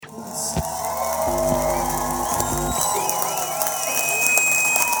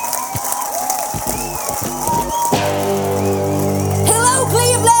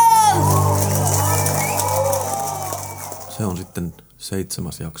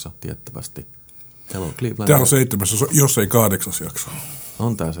7. jakso tiettävästi. Hello Cleveland. Tää on 7, jos ei 8 jakso.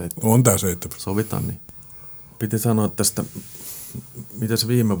 On tää 7. On tää 7. Sovitaan niin. Piti sanoa tästä, mitä se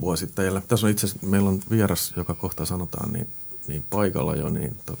viime vuosi teillä. Tässä on itse asiassa, meillä on vieras, joka kohta sanotaan, niin paikalla jo,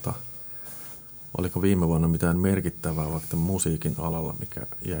 niin oliko viime vuonna mitään merkittävää vaikka musiikin alalla, mikä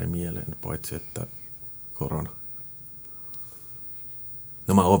jäi mieleen, paitsi että korona?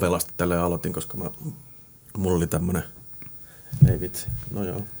 No mä ovelasti tälle aloitin, koska mulla oli tämmönen, ei vitsi, no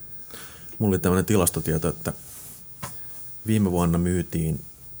joo. Mulla oli tämmönen tilastotieto, että viime vuonna myytiin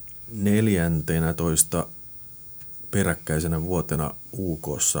 14 peräkkäisenä vuotena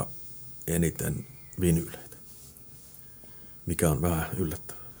UK:ssa eniten vinyyleitä, mikä on vähän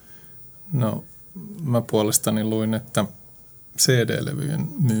yllättävää. No, mä puolestani luin, että CD-levyjen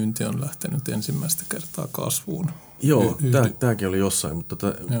myynti on lähtenyt ensimmäistä kertaa kasvuun. Joo, tämäkin oli jossain, mutta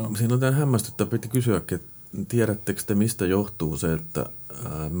siinä on tämän hämmästyttä, piti kysyäkin, että tiedättekö te, mistä johtuu se, että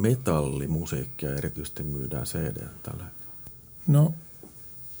metallimusiikkia erityisesti myydään CD tällä hetkellä? No,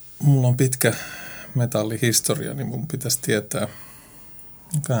 mulla on pitkä metallihistoria, niin mun pitäisi tietää.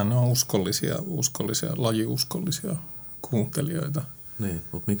 Ne on uskollisia, lajiuskollisia kuuntelijoita. Niin,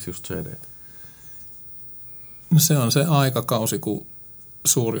 mutta miksi just CD? No se on se aikakausi, kun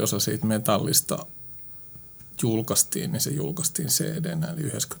suuri osa siitä metallista julkaistiin, niin se julkaistiin CD-nä, eli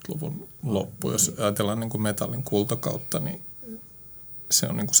 90-luvun loppu. Jos ajatellaan niin kuin metallin kultakautta, niin se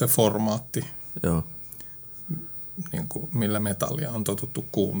on niin kuin se formaatti, Joo. Niin kuin millä metallia on totuttu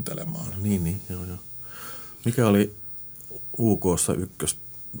kuuntelemaan. Niin, joo. Mikä oli UK:ssa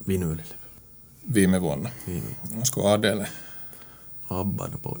ykkösvinyylilevy? Viime vuonna. Olisiko Adele?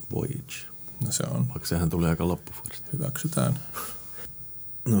 Abban Voyage. No se on. Vaikka sehän tuli aika loppuvuodesta. Hyväksytään.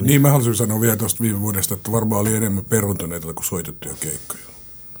 No niin, mä haluaisin sanoa vielä tuosta viime vuodesta, että varmaan oli enemmän peruntoneita kuin soitettuja keikkoja.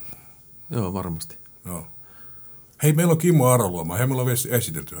 Joo, varmasti. Joo. Hei, meillä on Kimmo Aroluoma. Hei, meillä on vielä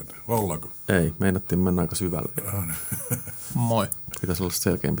esitelty häntä. Vai ollaanko? Ei, meinattiin mennä aika syvälle. Moi. Pitäisi olla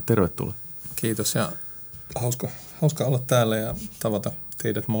selkeämpi. Tervetuloa. Kiitos ja hauska olla täällä ja tavata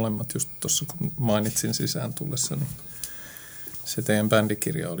teidät molemmat just tuossa, kun mainitsin sisään tullessa, niin se teidän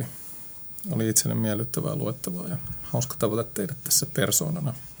bändikirja oli itselle miellyttävää luettavaa ja hauska tavata teidät tässä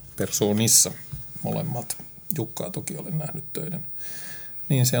persoonissa molemmat. Jukkaa toki olen nähnyt töiden.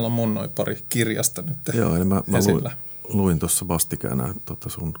 Niin siellä on mun noin pari kirjasta nyt Joo, eli mä esillä. luin tuossa vastikään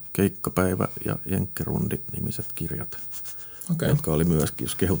sun Keikkapäivä ja Jenkkirundi-nimiset kirjat, jotka oli myöskin,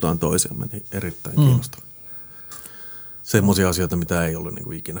 jos kehutaan toisiamme, niin erittäin kiinnostavia. Semmoisia asioita, mitä ei ollut niin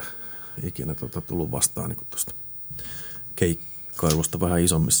kuin ikinä tullut vastaan niin tuosta keikkailusta vähän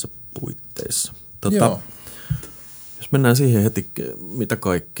isommissa puitteissa. Jos mennään siihen heti, mitä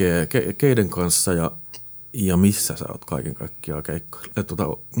kaikkea, keiden kanssa ja missä sä oot kaiken kaikkiaan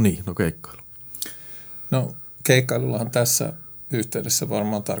keikkailu? Keikkailu. No keikkailullahan tässä yhteydessä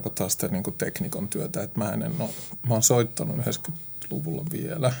varmaan tarkoittaa sitä niin kuin teknikon työtä, että mä oon soittanut 90-luvulla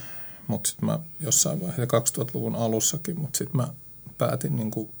vielä, mutta sitten mä jossain vaiheessa 2000-luvun alussakin, mutta sitten mä päätin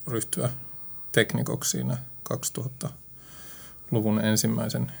niin kuin ryhtyä teknikoksi siinä 2000-luvun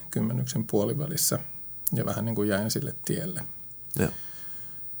ensimmäisen kymmenyksen puolivälissä ja vähän niin kuin jäin sille tielle.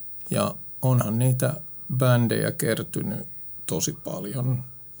 Ja onhan niitä bändejä kertynyt tosi paljon.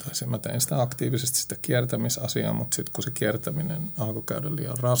 Mä tein sitä aktiivisesti sitä kiertämisasiaa, mutta sitten kun se kiertäminen alkoi käydä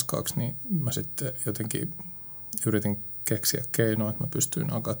liian raskaaksi, niin mä sitten jotenkin yritin keksiä keinoa, että mä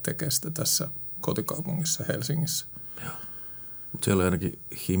pystyin alkaa tekemään sitä tässä kotikaupungissa Helsingissä. Mutta siellä on ainakin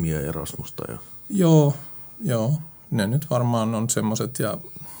Himiä ja Rasmusta. Joo. Ne nyt varmaan on semmoiset ja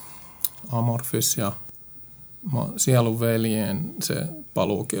Amorphis ja Sielun veljeen se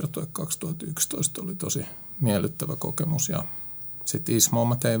paluukiertue 2011 oli tosi miellyttävä kokemus ja sitten Ismoa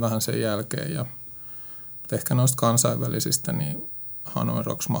mä tein vähän sen jälkeen mutta ehkä noista kansainvälisistä niin Hanoi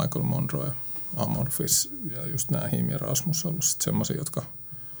Rocks, Michael Monroe, Amorphis ja just nämä Him ja Rasmus on ollut sitten semmoisia, jotka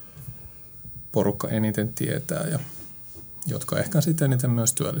porukka eniten tietää ja jotka ehkä sitten eniten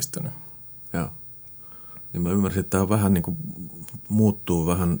myös työllistänyt. Joo. Niin mä ymmärsin, että tämä vähän niin kuin muuttuu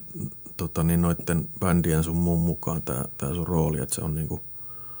vähän noiden bändien sun muun mukaan tämä sun rooli, että se on niin kuin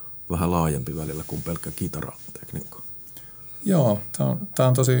vähän laajempi välillä kuin pelkkä kitaratekniikka. Joo, tämä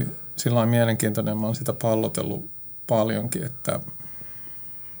on tosi sillain mielenkiintoinen. Mä oon sitä pallotellut paljonkin, että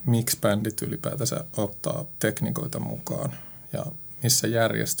miksi bändit ylipäätänsä ottaa teknikoita mukaan ja missä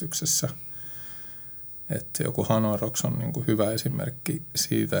järjestyksessä. Että joku Hanoi Rocks on niin kuin hyvä esimerkki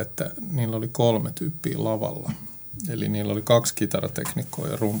siitä, että niillä oli 3 tyyppiä lavalla. Eli niillä oli 2 kitarateknikkoa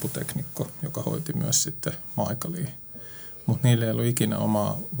ja rumputeknikko, joka hoiti myös sitten Michaelia. Mutta niillä ei ollut ikinä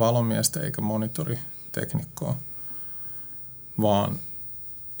omaa valomiestä eikä monitoriteknikkoa,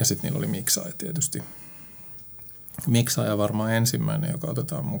 ja sitten niillä oli miksaaja tietysti. miksaaja varmaan ensimmäinen, joka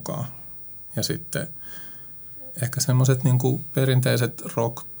otetaan mukaan. Ja sitten ehkä semmoiset niin kuin perinteiset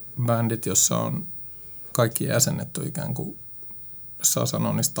rock-bändit, jossa on kaikki jäsenet on ikään kuin, saa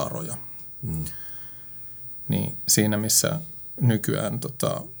sanoa, niistä taroja. Niin siinä, missä nykyään,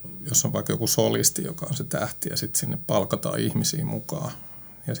 jos on vaikka joku solisti, joka on se tähti, ja sitten sinne palkataan ihmisiä mukaan,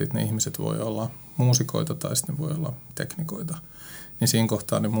 ja sitten ne ihmiset voi olla muusikoita tai sitten voi olla teknikoita, niin siinä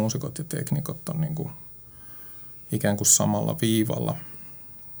kohtaa ne muusikot ja teknikot on niin kuin ikään kuin samalla viivalla.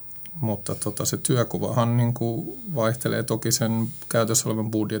 Mutta se työkuvahan niin kuin vaihtelee toki sen käytössä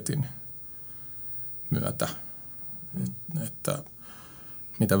olevan budjetin myötä, että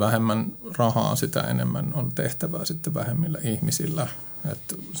mitä vähemmän rahaa, sitä enemmän on tehtävää sitten vähemmillä ihmisillä.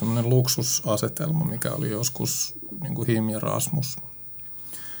 Että semmoinen luksusasetelma, mikä oli joskus niin kuin Him ja Rasmus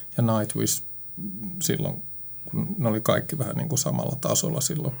ja Nightwish silloin, kun ne oli kaikki vähän niin kuin samalla tasolla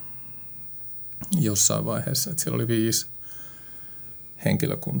silloin jossain vaiheessa. Että siellä oli 5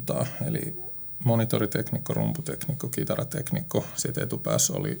 henkilökuntaa, eli monitoriteknikko, rumputeknikko, kitarateknikko, sitten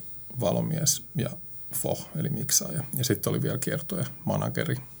etupäässä oli valomies ja eli miksaaja. Ja sitten oli vielä kiertoja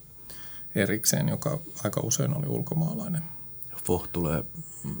manageri erikseen, joka aika usein oli ulkomaalainen. FOH tulee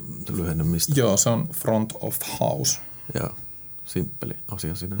lyhenne mistä? Joo, se on front of house. Ja simppeli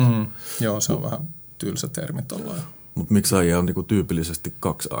asia sinänsä. Joo, se on vähän tylsä termi tollain. Mutta miksaajia on niinku tyypillisesti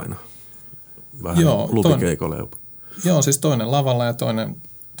 2 aina. Vähän lupikeikolle jopa. Joo, siis toinen lavalla ja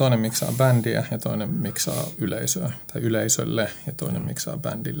toinen miksaa bändiä ja toinen miksaa yleisöä tai yleisölle ja toinen miksaa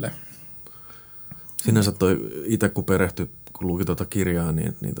bändille. Sinänsä itse kun perehtyi, kun luki tuota kirjaa,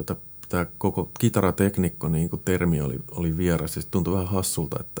 niin tämä koko kitarateknikko niin kuin termi oli vieras. Siis tuntui vähän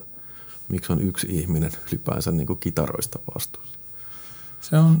hassulta, että miksi on yksi ihminen ylipäänsä niin kuin kitaroista vastuussa.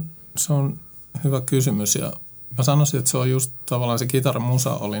 Se on hyvä kysymys ja mä sanoisin, että se on just tavallaan se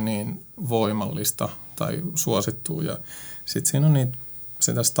kitaramusa oli niin voimallista tai suosittua ja sitten siinä on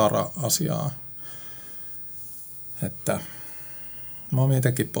sitä stara-asiaa, että mä oon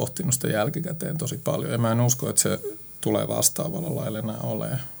itsekin pohtinut sitä jälkikäteen tosi paljon ja mä en usko, että se tulee vastaavalla lailla enää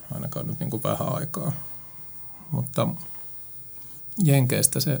olemaan, ainakaan nyt niin kuin vähän aikaa. Mutta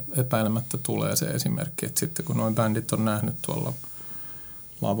Jenkeistä se epäilemättä tulee se esimerkki, että sitten kun noin bändit on nähnyt tuolla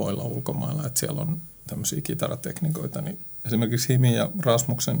lavoilla ulkomailla, että siellä on tämmöisiä kitarateknikoita, niin esimerkiksi Himi ja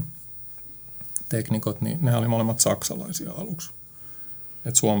Rasmuksen teknikot, niin ne oli molemmat saksalaisia aluksi.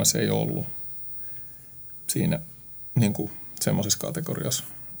 Että Suomessa ei ollut siinä niin kuin semmoisessa kategoriassa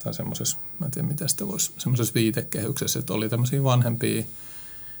tai semmoisessa, mä en tiedä mitä sitä voisi, semmoisessa viitekehyksessä, että oli tämmöisiä vanhempia.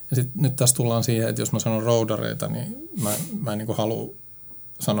 Ja sitten nyt taas tullaan siihen, että jos mä sanon roudareita, niin mä en niin kuin halua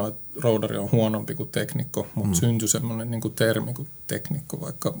sanoa, että roudari on huonompi kuin teknikko, mutta syntyi semmoinen niin kuin termi kuin teknikko,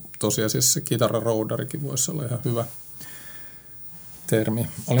 vaikka tosiasiassa se kitararoudarikin voisi olla ihan hyvä termi.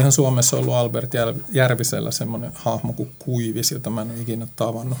 Olihan Suomessa ollut Albert Järvisellä semmoinen hahmo kuin Kuivis, jota mä en ole ikinä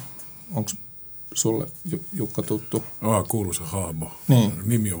tavannut. Onko sulle, Jukka, tuttu? Kuuluisa hahmo. Niin.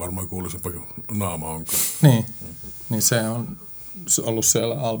 Nimi on varmaan kuuluisempi kuin naama onkaan. Niin se on ollut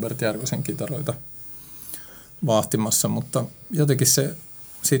siellä Albert Järvisen kitaroita vahtimassa, mutta jotenkin se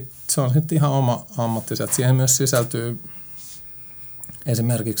on sitten ihan oma ammattinsa. Siihen myös sisältyy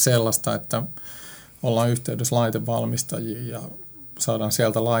esimerkiksi sellaista, että ollaan yhteydessä laitevalmistajiin ja saadaan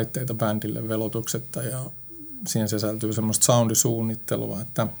sieltä laitteita bändille velotuksetta ja siihen sisältyy semmoista soundisuunnittelua,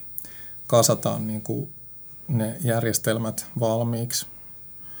 että kasataan niin kuin ne järjestelmät valmiiksi,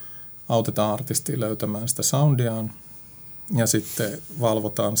 autetaan artistia löytämään sitä soundiaan ja sitten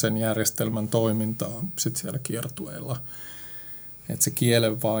valvotaan sen järjestelmän toimintaa sitten siellä kiertueilla. Että se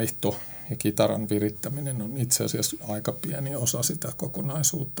kielenvaihto ja kitaran virittäminen on itse asiassa aika pieni osa sitä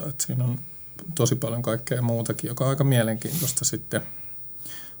kokonaisuutta. Että siinä on tosi paljon kaikkea muutakin, joka on aika mielenkiintoista sitten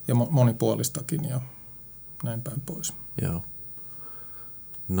ja monipuolistakin ja näin päin pois. Joo.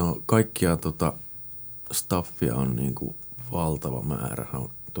 No kaikkia staffia on niin kuin valtava määrä.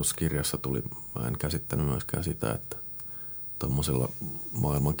 Tuossa kirjassa tuli, mä en käsittänyt myöskään sitä, että tuommoisella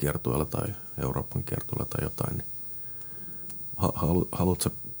maailmankiertueella tai Euroopan kiertueella tai jotain, niin haluatko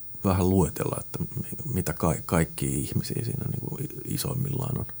vähän luetella, että mitä kaikkia ihmisiä siinä niin kuin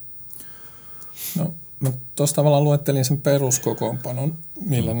isoimmillaan on? No, mä tuossa tavallaan luettelin sen peruskokoonpanon,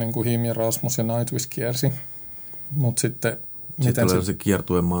 millä niin kuin Him ja Rasmus ja Nightwish kiersi, mutta sitten miten tulee se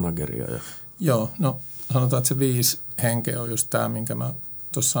kiertueen manageria. Joo, no sanotaan, että se 5 henkeä on just tämä, minkä mä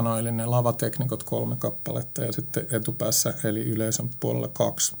tuossa sanoin, eli ne lavateknikot 3 kappaletta ja sitten etupäässä eli yleisön puolella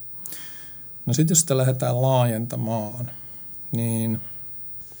 2. No sitten jos sitä lähdetään laajentamaan, niin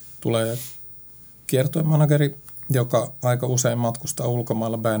tulee kiertueen manageri, joka aika usein matkustaa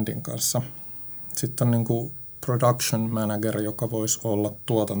ulkomailla bändin kanssa. Sitten on niin kuin production manager, joka voisi olla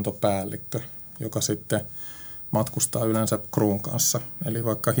tuotantopäällikkö, joka sitten matkustaa yleensä kruun kanssa. Eli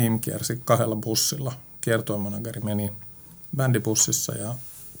vaikka Him kiersi 2 bussilla, kiertuemanageri meni bändibussissa ja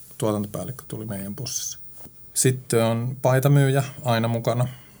tuotantopäällikkö tuli meidän bussissa. Sitten on paitamyyjä aina mukana.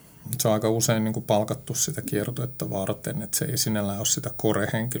 Se on aika usein niin kuin palkattu sitä kiertuetta varten, että se ei sinällään ole sitä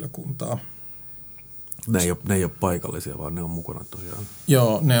core-henkilökuntaa. Ne ei ole paikallisia, vaan ne on mukana tosiaan.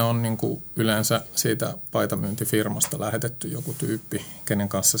 Joo, ne on niin kuin yleensä siitä paitamyyntifirmasta lähetetty joku tyyppi, kenen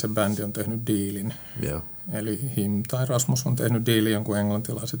kanssa se bändi on tehnyt diilin. Yeah. Eli Him tai Rasmus on tehnyt diilin jonkun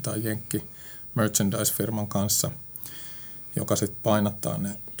englantilaisen tai jenkki merchandise-firman kanssa, joka sitten painattaa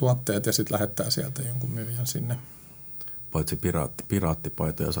ne tuotteet ja sitten lähettää sieltä jonkun myyjän sinne. Paitsi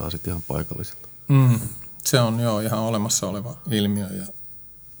piraattipaitoja saa sitten ihan paikallisilta. Se on ihan olemassa oleva ilmiö ja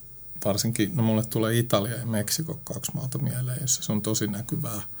varsinkin, mulle tulee Italia ja Meksiko 2 maata mieleen, jossa se on tosi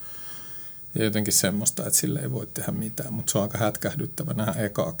näkyvää ja jotenkin semmoista, että sille ei voi tehdä mitään, mutta se on aika hätkähdyttävä nähdä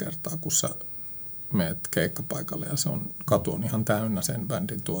ekaa kertaa, kun sä meet keikkapaikalle ja katu on ihan täynnä sen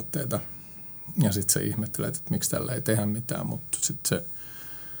bändin tuotteita ja sitten se ihmettelee, että miksi tällä ei tehdä mitään, mutta sitten se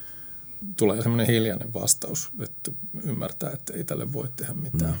tulee semmoinen hiljainen vastaus, että ymmärtää, että ei tälle voi tehdä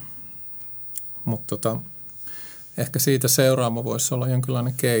mitään. Mutta ehkä siitä seuraava voisi olla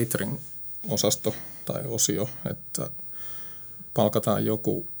jonkinlainen catering-osasto tai osio, että palkataan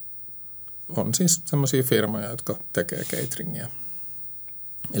joku, on siis semmoisia firmoja, jotka tekee cateringia.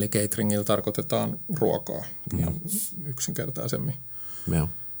 Eli cateringilla tarkoitetaan ruokaa ihan yksinkertaisemmin. Joo.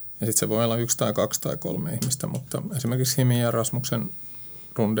 Ja sitten se voi olla 1 tai 2 tai 3 ihmistä, mutta esimerkiksi Himin ja Rasmuksen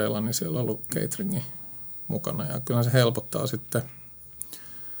rundeilla, niin siellä on ollut cateringi mukana. Ja kyllä se helpottaa sitten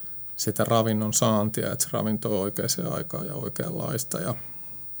sitä ravinnon saantia, että se ravinto on oikeaan aikaan ja oikeanlaista. Ja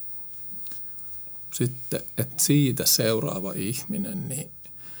sitten, että siitä seuraava ihminen, niin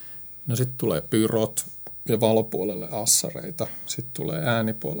no sitten tulee pyrot ja valopuolelle assareita. Sitten tulee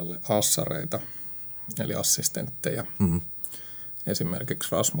äänipuolelle assareita, eli assistentteja. Esimerkiksi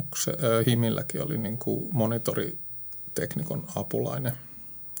Himilläkin oli niin kuin monitoriteknikon apulainen,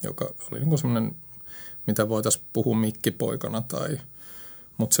 joka oli niin kuin semmoinen, mitä voitaisiin puhua mikkipoikana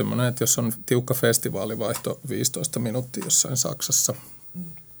mutta semmoinen, että jos on tiukka festivaalivaihto 15 minuuttia jossain Saksassa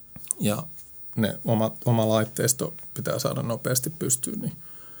ja ne oma laitteisto pitää saada nopeasti pystyyn, niin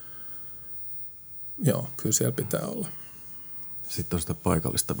joo, kyllä siellä pitää olla. Sitten on sitä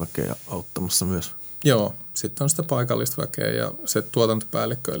paikallista väkeä auttamassa myös. Joo, sitten on sitä paikallista väkeä ja se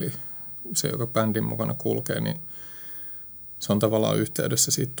tuotantopäällikkö, eli se, joka bändin mukana kulkee, niin se on tavallaan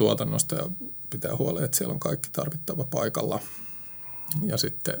yhteydessä siitä tuotannosta ja pitää huolehtia, että siellä on kaikki tarvittava paikalla. Ja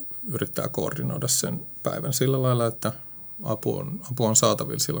sitten yrittää koordinoida sen päivän sillä lailla, että apu on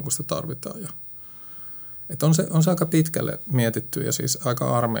saatavilla silloin, kun sitä tarvitaan. Että on se aika pitkälle mietitty ja siis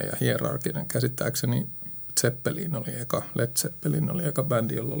aika armeija hierarkinen. Käsittääkseni Led Zeppelin oli eka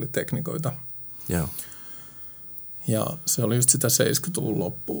bändi, jolla oli teknikoita. Joo. Ja se oli just sitä 70-luvun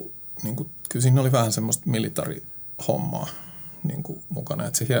loppua. Niin kyllä siinä oli vähän semmoista militarihommaa niin mukana,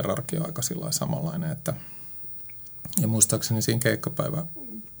 että se hierarkia on aika sillä samanlainen, että ja muistaakseni siinä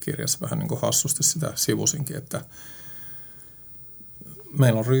keikkapäiväkirjassa vähän niin kuin hassusti sitä sivusinkin, että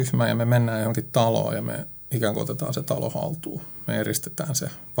meillä on ryhmä ja me mennään johonkin taloon ja me ikään kuin otetaan se talo haltuun. Me eristetään se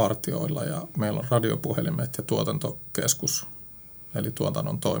vartioilla ja meillä on radiopuhelimet ja tuotantokeskus, eli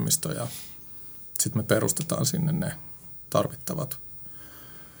tuotannon toimisto ja sitten me perustetaan sinne ne tarvittavat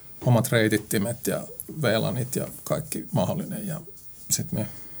omat reitittimet ja VLANit ja kaikki mahdollinen ja sitten me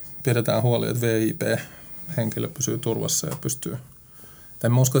pidetään huoli, että VIP-henkilö pysyy turvassa ja pystyy.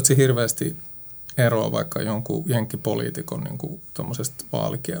 En usko, että se hirveästi eroa vaikka jonkun jenkkipoliitikon niin tuommoisesta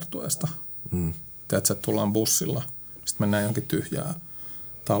vaalikiertueesta. Tiedätkö, että tullaan bussilla, sitten mennään johonkin tyhjää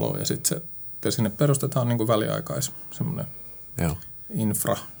taloon ja sitten sinne perustetaan niin kuin väliaikais semmoinen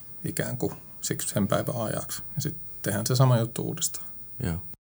infra ikään kuin siksi sen päivän ajaksi. Ja sitten tehdään se sama juttu uudestaan. Joo.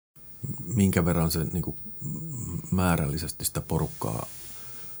 Minkä verran se niin kuin määrällisesti sitä porukkaa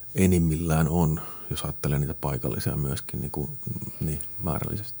enimmillään on, jos ajattelee niitä paikallisia myöskin niin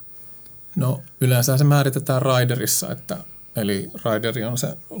määrällisesti? No yleensä se määritetään riderissa, eli rideri on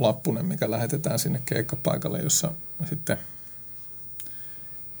se lappunen, mikä lähetetään sinne keikkapaikalle, jossa sitten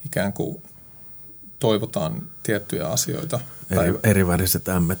ikään kuin toivotaan tiettyjä asioita. Eriväriset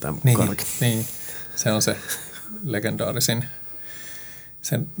M-karkit. Niin, se on se legendaarisin.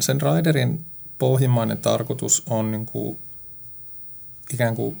 Sen riderin pohjimmainen tarkoitus on niin kuin,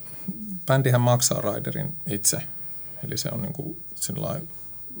 ikään kuin bändihän maksaa riderin itse. Eli se on niin kuin sellainen,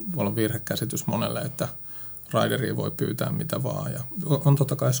 voi olla virhekäsitys monelle, että rideri voi pyytää mitä vaan. Ja on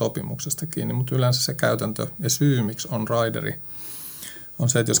totta kai sopimuksesta kiinni, mutta yleensä se käytäntö ja syy, miksi on rideri, on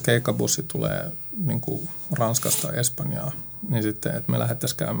se, että jos keikkabussi tulee niin kuin Ranskasta tai Espanjaa, niin sitten, että me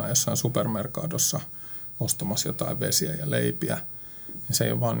lähdettäisiin käymään jossain supermerkadossa ostamassa jotain vesiä ja leipiä, niin se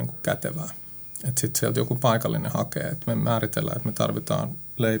ei ole vaan niin kuin kätevää. Että sitten sieltä joku paikallinen hakee, että me määritellään, että me tarvitaan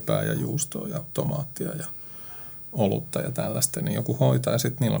leipää ja juustoa ja tomaattia ja olutta ja tällaista, niin joku hoitaa ja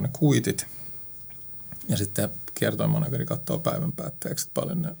sitten niillä on ne kuitit. Ja sitten kiertoimanageri katsoo päivän päätteeksi, että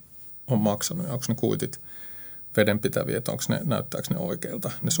paljon ne on maksanut ja onko ne kuitit vedenpitäviä, että näyttääkö ne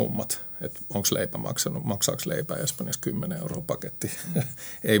oikeilta ne summat, että onko leipä maksanut, maksaako leipä Espanjassa 10 € paketti.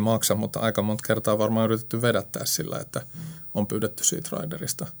 Ei maksa, mutta aika monta kertaa varmaan yritetty vedättää sillä, että on pyydetty siitä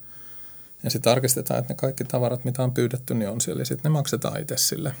riderista. Ja sitten tarkistetaan, että ne kaikki tavarat, mitä on pyydetty, niin on siellä ja sitten ne maksetaan itse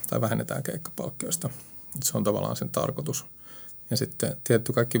sille tai vähennetään keikkapalkkioista. Se on tavallaan sen tarkoitus. Ja sitten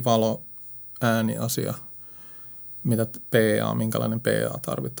tietty kaikki valo, ääni, asia, mitä PA, minkälainen PA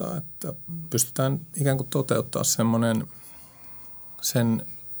tarvitaan, että pystytään ikään kuin toteuttaa sen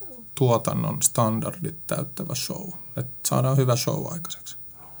tuotannon standardit täyttävä show, että saadaan hyvä show aikaiseksi.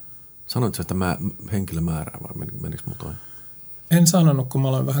 Sanoitko, että henkilömäärää vai menikö muutoin? En sanonut, kun mä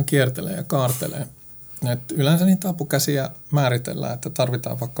aloin vähän kiertelee ja kaartelee. Että yleensä niitä apukäsiä määritellään, että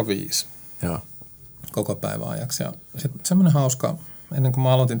tarvitaan vaikka 5 koko päivän ajaksi. Ja sitten semmoinen hauska, ennen kuin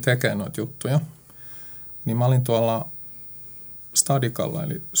mä aloitin tekemään noita juttuja, niin mä olin tuolla Stadikalla,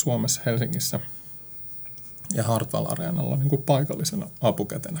 eli Suomessa Helsingissä ja Hartwall-areenalla niin kuin paikallisena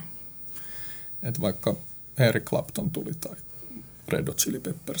apukätenä. Että vaikka Eric Clapton tuli tai Red Hot Chili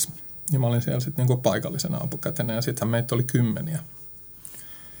Peppers, niin mä olin siellä sitten niin kuin paikallisena apukätenä ja sittenhän meitä oli 10.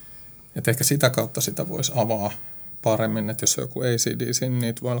 Että ehkä sitä kautta sitä voisi avaa paremmin, että jos on joku AC/DC, niin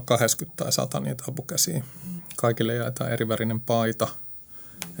niitä voi olla 80 tai 100 niitä apukäsiä. Kaikille jaetaan erivärinen paita,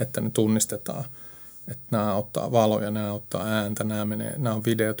 että ne tunnistetaan. Että nämä ottaa valoja, nämä ottaa ääntä, nämä on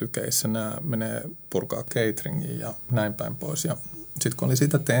videotykeissä, nämä menee purkaa cateringiin ja näin päin pois. Ja sitten kun oli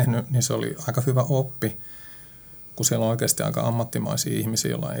sitä tehnyt, niin se oli aika hyvä oppi, kun siellä on oikeasti aika ammattimaisia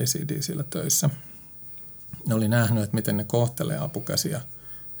ihmisiä, joilla on AC/DC:llä töissä. Ne oli nähnyt, että miten ne kohtelee apukäsiä,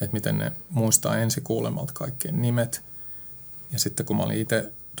 että miten ne muistaa ensikuulemalta kaikkien nimet. Ja sitten kun mä olin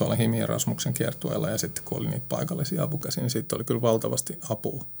itse tuolla Himi Erasmuksen kiertueella ja sitten kun oli niitä paikallisia apukäsiä, niin siitä oli kyllä valtavasti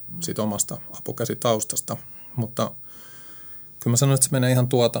apua siitä omasta apukäsitaustasta. Mutta kyllä mä sanoin, että se menee ihan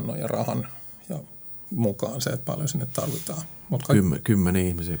tuotannon ja rahan ja mukaan se, että paljon sinne tarvitaan. 10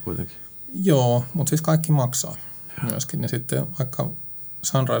 ihmisiä kuitenkin. Joo, mutta siis kaikki maksaa myöskin. Ja sitten vaikka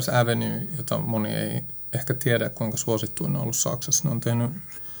Sunrise Avenue, jota moni ei ehkä tiedä, kuinka suosittuin on ollut Saksassa, ne on tehnyt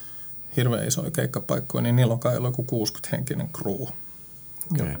hirveän isoja keikkapaikkoja, niin niillä on kai joku 60-henkinen crew,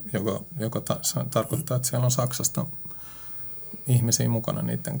 joka tarkoittaa, että siellä on Saksasta ihmisiä mukana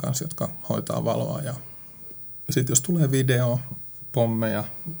niiden kanssa, jotka hoitaa valoa. Ja sitten jos tulee video, pommeja,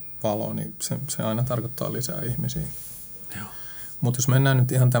 valoa, niin se aina tarkoittaa lisää ihmisiä. Mutta jos mennään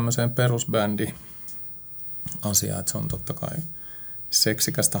nyt ihan tämmöiseen perusbändi-asiaan, että se on totta kai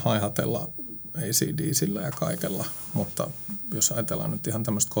seksikästä haihatella AC/DC:llä ja kaikella, mutta jos ajatellaan nyt ihan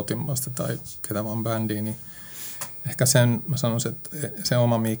tämmöistä kotimaista tai ketä vaan bändiä, niin ehkä sen mä sanoisin, että se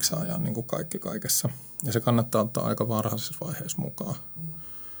oma miksaaja on niin kuin kaikki kaikessa. Ja se kannattaa ottaa aika varhaisessa vaiheessa mukaan.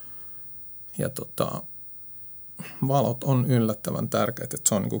 Ja valot on yllättävän tärkeät, että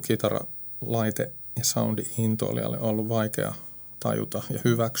se on niin kuin kitaralaite ja sound-intoilijalle ollut vaikea tajuta ja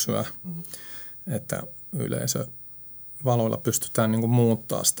hyväksyä, että valoilla pystytään niin kuin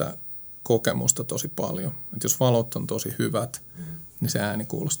muuttaa sitä kokemusta tosi paljon. Että jos valot on tosi hyvät, niin se ääni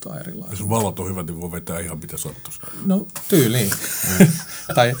kuulostaa erilaisesti. Jos valot on hyvät, niin voi vetää ihan mitä sattuisi. No tyyliin.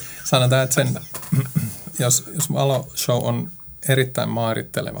 Tai sanotaan, että jos valoshow on erittäin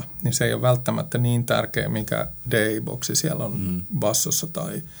mairitteleva, niin se ei ole välttämättä niin tärkeä, mikä D-boksi siellä on bassossa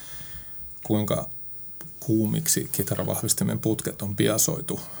tai kuinka kuumiksi kitaravahvistimen putket on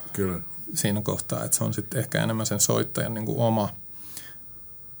biasoitu. Kyllä. Siinä kohtaa, että se on sitten ehkä enemmän sen soittajan niin kuin oma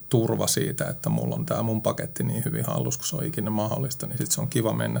turva siitä, että mulla on tämä mun paketti niin hyvin hallus, kun se on ikinä mahdollista, niin sitten se on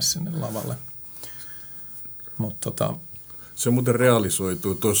kiva mennä sinne lavalle. Se muuten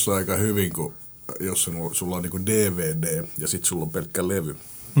realisoituu tuossa aika hyvin, kun jos sulla on niin kuin DVD ja sitten sulla on pelkkä levy.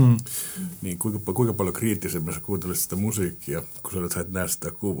 Niin kuinka paljon kriittisemmin sä kuuntelet sitä musiikkia, kun sä et näe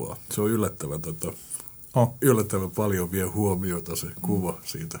sitä kuvaa. Se on yllättävän paljon vie huomiota se kuva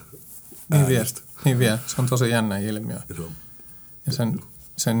siitä äänestä. Niin vie. Se on tosi jännä ilmiö. Ja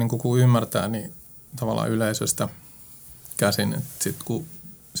sen niin kun ymmärtää, niin tavallaan yleisöstä käsin, että sitten kun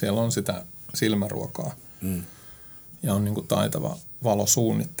siellä on sitä silmäruokaa ja on niin kuin taitava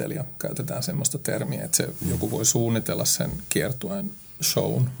valosuunnittelija, käytetään semmoista termiä, että joku voi suunnitella sen kiertueen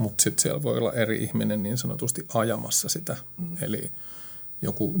shown, mutta sitten siellä voi olla eri ihminen niin sanotusti ajamassa sitä. Eli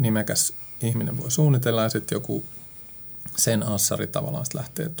joku nimekäs ihminen voi suunnitella ja sitten joku sen assari tavallaan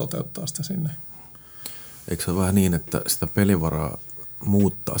lähtee toteuttaa sitä sinne. Eikö se ole vähän niin, että sitä pelivaraa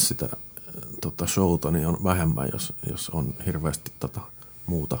muuttaa sitä showta, niin on vähemmän, jos on hirveästi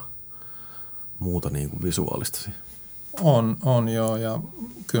muuta niin kuin visuaalista. On joo, ja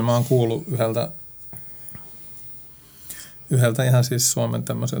kyllä mä oon kuullut yhdeltä ihan siis Suomen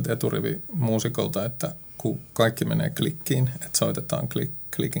tämmöiseltä eturivimuusikolta, että kun kaikki menee klikkiin, että soitetaan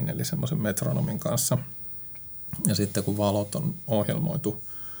klikin eli semmoisen metronomin kanssa, ja sitten kun valot on ohjelmoitu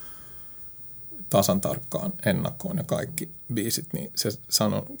tasan tarkkaan ennakkoon ja kaikki biisit, niin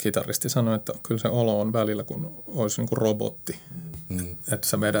kitaristi sanoi, että kyllä se olo on välillä, kun olisi niin kuin robotti. Että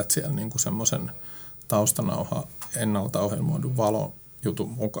sä vedät siellä niin kuin semmoisen taustanauha ennalta ohjelmoidun valojutun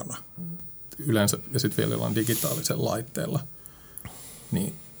mukana. Yleensä, ja sitten vielä jollain digitaalisen laitteella,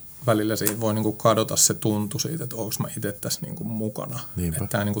 niin välillä siitä voi niin kuin kadota se tuntu siitä, että onko mä itse tässä niin kuin mukana. Niinpä.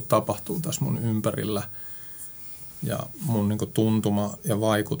 Että tämä niin kuin tapahtuu tässä mun ympärillä ja mun niin kuin tuntuma ja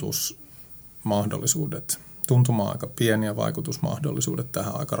vaikutusmahdollisuudet. Tuntuma on aika pieni ja vaikutusmahdollisuudet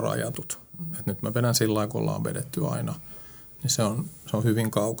tähän aika rajatut. Et nyt mä vedän sillä lailla, kun ollaan vedetty aina, niin se on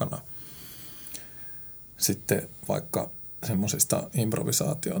hyvin kaukana. Sitten vaikka semmoisista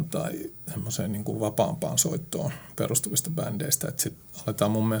improvisaation tai semmoiseen niin kuin vapaampaan soittoon perustuvista bändeistä, että sitten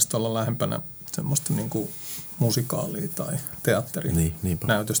aletaan mun mielestä olla lähempänä semmoista niin kuin musikaalia tai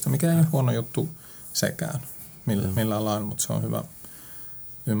teatterinäytöstä, mikä ei ole huono juttu sekään millään lailla, mutta se on hyvä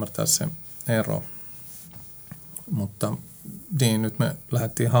ymmärtää se ero. Mutta niin, nyt me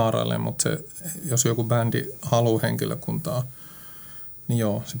lähdettiin haarailemaan, mutta jos joku bändi haluaa henkilökuntaa, niin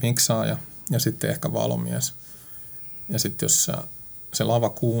joo, se miksaaja ja sitten ehkä valomies. Ja sitten jos se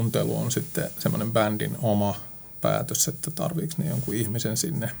lavakuuntelu on sitten semmoinen bändin oma päätös, että tarviiko ne jonkun ihmisen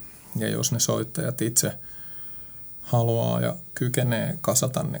sinne. Ja jos ne soittajat itse haluaa ja kykenee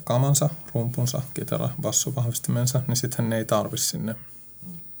kasata ne kamansa, rumpunsa, kitara, bassovahvistimensa, niin sitten ne ei tarvitse sinne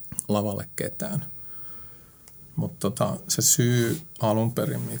lavalle ketään. Mutta se syy alun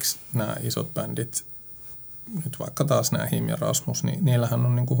perin, miksi nämä isot bändit, nyt vaikka taas nämä Him ja Rasmus, niin niillähän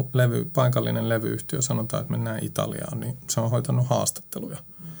on niinku paikallinen levyyhtiö, sanotaan, että mennään Italiaan, niin se on hoitanut haastatteluja.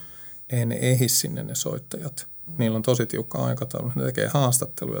 Ei ne ehdi sinne ne soittajat. Niillä on tosi tiukka aikataulu, ne tekee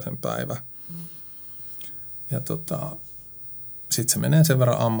haastatteluja sen päivä. Ja sitten se menee sen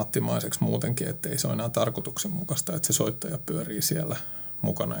verran ammattimaiseksi muutenkin, että ei se ole enää tarkoituksenmukaista, että se soittaja pyörii siellä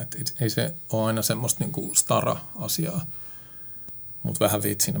mukana. Et ei se ole aina semmoista niinku stara-asiaa. Mutta vähän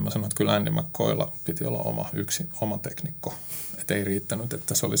viitsinä mä sanoin, että kyllä Andy McCoylla piti olla oma teknikko. Että ei riittänyt,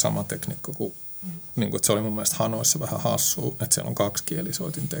 että se oli sama teknikko kuin että se oli mun mielestä Hanoissa vähän hassua, että siellä on 2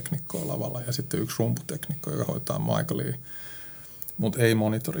 kielisoitin teknikkoa lavalla ja sitten 1 rumputeknikko, joka hoitaa Michaelia, mutta ei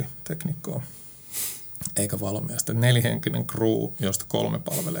monitoriteknikkoa eikä valomiestä. 4-henkinen crew, josta 3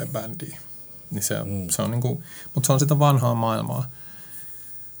 palvelee bändiä. Niin se on niinku, mutta se on sitä vanhaa maailmaa,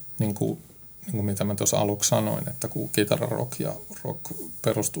 niin kuin mitä mä tuossa aluksi sanoin, että kun kitararock ja rock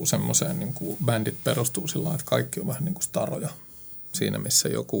perustuu semmoiseen, niin kuin bändit perustuu sillä lailla, että kaikki on vähän niin kuin staroja. Siinä, missä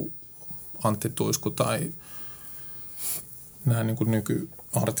joku Antti Tuisku tai nämä niin kuin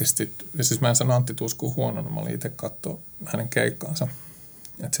nykyartistit, ja siis mä en sano Antti Tuisku huonona, mä olin itse katsoa hänen keikkaansa.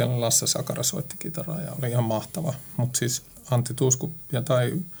 Että siellä Lasse Sakara soitti kitaraa ja oli ihan mahtava. Mutta siis Antti Tuisku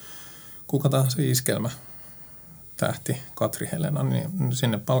tai kuka tahansa iskelmä tähti Katri Helena, niin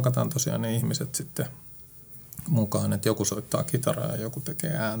sinne palkataan tosiaan ne ihmiset sitten mukaan, että joku soittaa kitaraa ja joku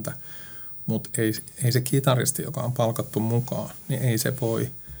tekee ääntä, mutta ei se kitaristi, joka on palkattu mukaan, niin ei se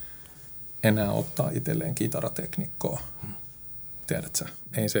voi enää ottaa itselleen kitarateknikkoa. Tiedätkö?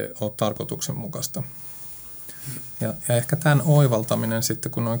 Ei se ole tarkoituksenmukaista. Ja ehkä tämän oivaltaminen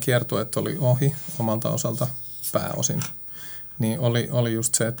sitten, kun noin kiertueet oli ohi omalta osalta pääosin, niin oli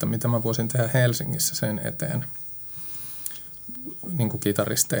just se, että mitä mä voisin tehdä Helsingissä sen eteen, niin kuin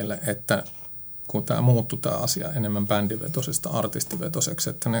kitaristeille, että kun tämä muuttui tämä asia enemmän bändivetoisesta artistivetoiseksi,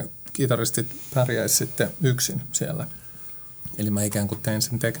 että ne kitaristit pärjäisi sitten yksin siellä. Eli mä ikään kuin tein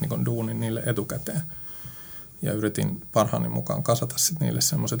sen teknikon duunin niille etukäteen ja yritin parhaani mukaan kasata sitten niille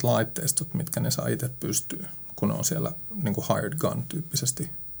sellaiset laitteistot, mitkä ne saa itse pystyä, kun ne on siellä niin kuin hired gun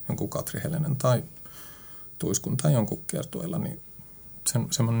tyyppisesti jonkun Katri Helenen tai Tuiskun tai jonkun kiertueella, niin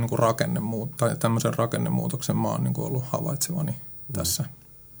semmoinen niin tai tämmöisen rakennemuutoksen mä oon niin kuin ollut havaitsevani tässä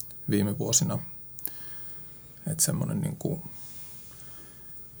viime vuosina. Että semmoinen niin kuin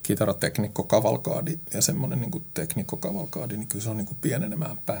kitarateknikko-kavalkaadi ja semmoinen niin kuin teknikko-kavalkaadi, niin kyllä se on niin kuin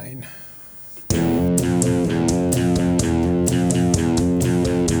pienenemään päin.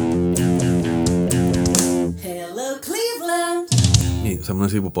 Hello Cleveland! Niin,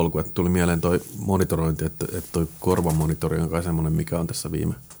 semmoinen sivupolku, että tuli mieleen toi monitorointi, että toi korvamonitori on kai semmoinen, mikä on tässä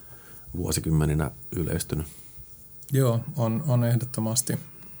viime vuosikymmeninä yleistynyt. Joo, on ehdottomasti.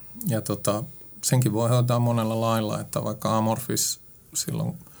 Ja senkin voi hoitaa monella lailla, että vaikka Amorphis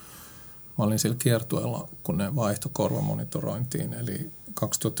silloin mä olin sillä kiertueella, kun ne vaihtoi korvamonitorointiin. Eli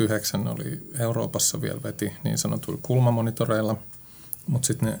 2009 oli Euroopassa vielä veti niin sanotuilla kulmamonitoreilla, mutta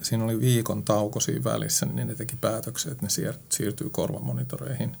sitten siinä oli viikon tauko siinä välissä, niin ne teki päätöksen, että ne siirtyy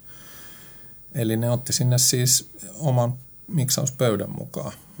korvamonitoreihin. Eli ne otti sinne siis oman miksauspöydän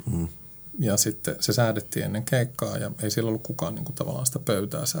mukaan. Ja sitten se säädettiin ennen keikkaa ja ei siellä ollut kukaan niin kuin tavallaan sitä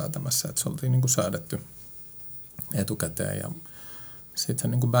pöytää säätämässä, että se oltiin niin kuin säädetty etukäteen ja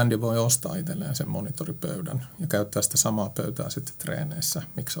sitten niin kuin bändi voi ostaa itselleen sen monitoripöydän ja käyttää sitä samaa pöytää sitten treeneissä,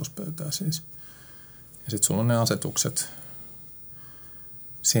 miksauspöytää siis. Ja sitten sulla on ne asetukset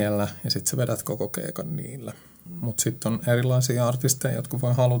siellä ja sitten sä vedät koko keikan niillä. Mutta sitten on erilaisia artisteja, jotka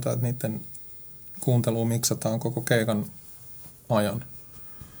voi haluta, että niiden kuunteluun miksataan koko keikan ajan.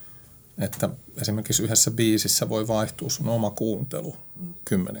 Että esimerkiksi yhdessä biisissä voi vaihtua sun oma kuuntelu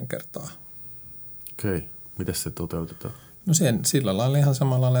 10 kertaa. Okei. Miten se toteutetaan? No sillä lailla ihan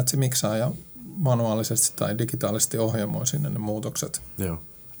samalla lailla, että se miksaa ja manuaalisesti tai digitaalisesti ohjelmoi sinne ne muutokset. Joo.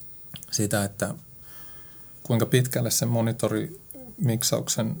 Sitä, että kuinka pitkälle sen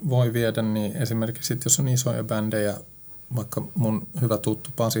monitorimiksauksen voi viedä, niin esimerkiksi jos on isoja bändejä, vaikka mun hyvä tuttu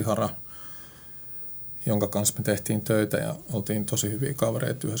Pasi Hara, jonka kanssa me tehtiin töitä ja oltiin tosi hyviä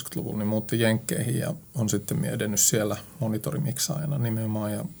kavereita 90-luvulla, niin muutti Jenkkeihin ja on sitten edennyt siellä monitorimiksaajana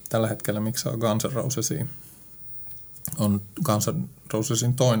nimenomaan. Ja tällä hetkellä miksaa Guns N' Rosesia. On Guns N'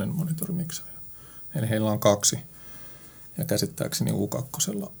 Rosesin toinen monitorimiksaaja. Eli heillä on 2. Ja käsittääkseni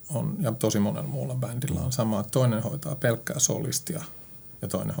U2 on, ja tosi monella muulla bändillä on sama. Toinen hoitaa pelkkää solistia ja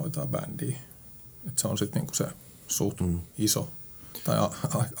toinen hoitaa bändiä. Että se on sitten niinku se suht iso tai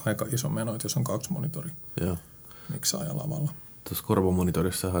aika iso meno, että jos on 2 monitorimiksaaja lavalla. Tuossa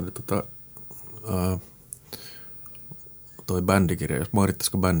korvamonitorissa toi bändikirja, jos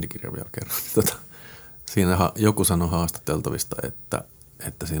mainittaisiko bändikirja vielä kerran. Siinä joku sanoi haastateltavista,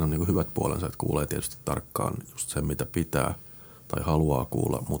 että siinä on niin kuin hyvät puolensa, että kuulee tietysti tarkkaan just sen, mitä pitää tai haluaa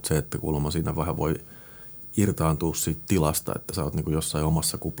kuulla, mutta se, että kuulemma siinä vähän voi irtaantua siitä tilasta, että sä oot niin kuin jossain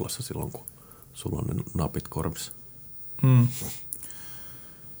omassa kuplassa silloin, kun sulla on ne napit korvissa.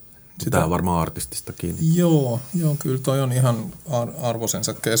 Sitä on varmaan artistista kiinni. Joo, kyllä toi on ihan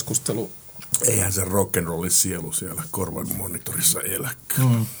arvoisensa keskustelu. Eihän se rock'n'rollin sielu siellä korvan monitorissa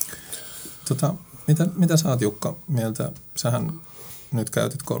eläkään. Mitä sä oot, Jukka, mieltä? Sähän nyt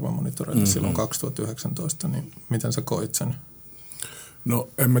käytit korvamonitoreita silloin 2019, niin miten sä koit sen? No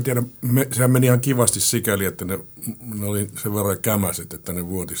en mä tiedä, sehän meni ihan kivasti sikäli, että ne oli sen verran kämäset, että ne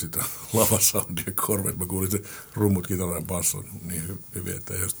vuoti sitä lavasoundia korveen. Mä kuulin se rummut, kitaran ja basson niin hyvin,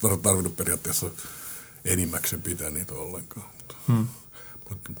 että ei olisi tarvinnut periaatteessa enimmäkseen pitää niitä ollenkaan.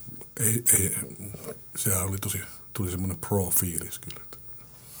 Mutta ei, sehän oli tuli semmoinen pro-fiilis kyllä.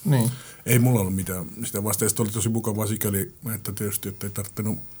 Niin. Ei mulla ollut mitään sitä vasta. Ja oli tosi mukavaa sikäli, että tietysti että ei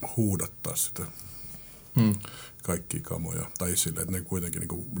tarvinnut huudattaa sitä kaikkia kamoja. Tai sillä, että ne kuitenkin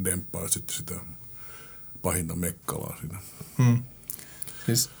niin demppaa sitten sitä pahinta mekkalaa siinä.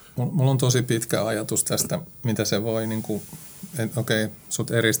 Siis mulla on tosi pitkä ajatus tästä, mitä se voi, niin kuin, okei,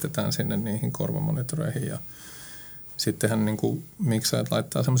 sut eristetään sinne niihin korvamonitoreihin ja sittenhän niin kuin miksaajat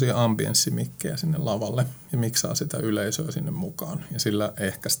laittaa semmoisia ambienssimikkejä sinne lavalle ja miksaa sitä yleisöä sinne mukaan. Ja sillä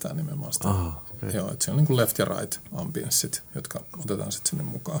ehkäistään nimenomaan sitä. Okay. Joo, että se on niin kuin left ja right ambienssit, jotka otetaan sitten sinne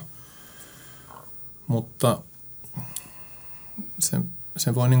mukaan. Mutta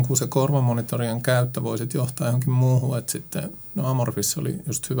se voi niin kuin se korvamonitorien käyttö voi sitten johtaa johonkin muuhun. Että sitten, no Amorphis oli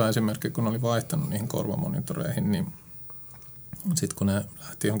just hyvä esimerkki, kun oli vaihtanut niihin korvamonitoreihin, niin sitten kun ne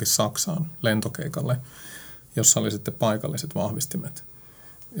lähti johonkin Saksaan lentokeikalle, jossa oli sitten paikalliset vahvistimet.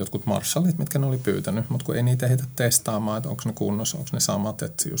 Jotkut Marshallit, mitkä ne oli pyytänyt, mutta kun ei niitä ehditä testaamaan, että onko ne kunnossa, onko ne samat,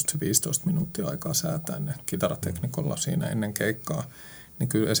 että just se 15 minuuttia aikaa säätää ne kitarateknikolla siinä ennen keikkaa. Niin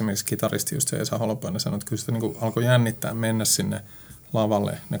kyllä esimerkiksi kitaristi just se Esa Holopainen sanoi, että kyllä sitä niin alkoi jännittää mennä sinne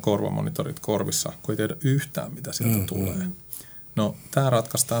lavalle ne korvamonitorit korvissa, kun ei tiedä yhtään, mitä sieltä tulee. No tämä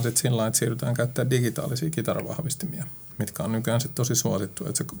ratkaistaan sitten sillä lailla, että siirrytään käyttämään digitaalisia kitaravahvistimia, mitkä on nykyään sitten tosi suosittu,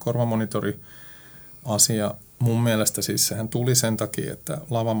 että se korvamonitori asia, mun mielestä siis sehän tuli sen takia, että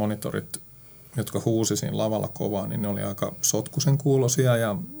lavamonitorit, jotka huusi siinä lavalla kovaa, niin ne oli aika sotkuisen kuulosia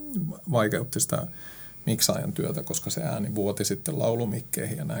ja vaikeutti sitä miksaajan työtä, koska se ääni vuoti sitten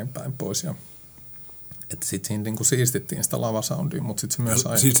laulumikkeihin ja näin päin pois. Ja, että sitten siinä niin kuin siistittiin sitä lavasoundia, mutta sitten se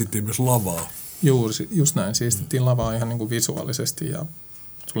myös siistittiin myös lavaa. Just näin, siistittiin lavaa ihan niin kuin visuaalisesti ja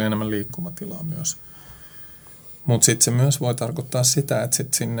tuli enemmän liikkumatilaa myös. Mutta sitten se myös voi tarkoittaa sitä, että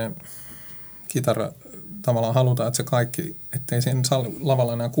sitten sinne kitara tavallaan halutaan, että se kaikki, ettei siinä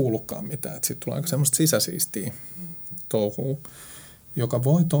lavalla enää kuulukaan mitään. Että sitten tulee aika semmoista sisäsiistiä touhua.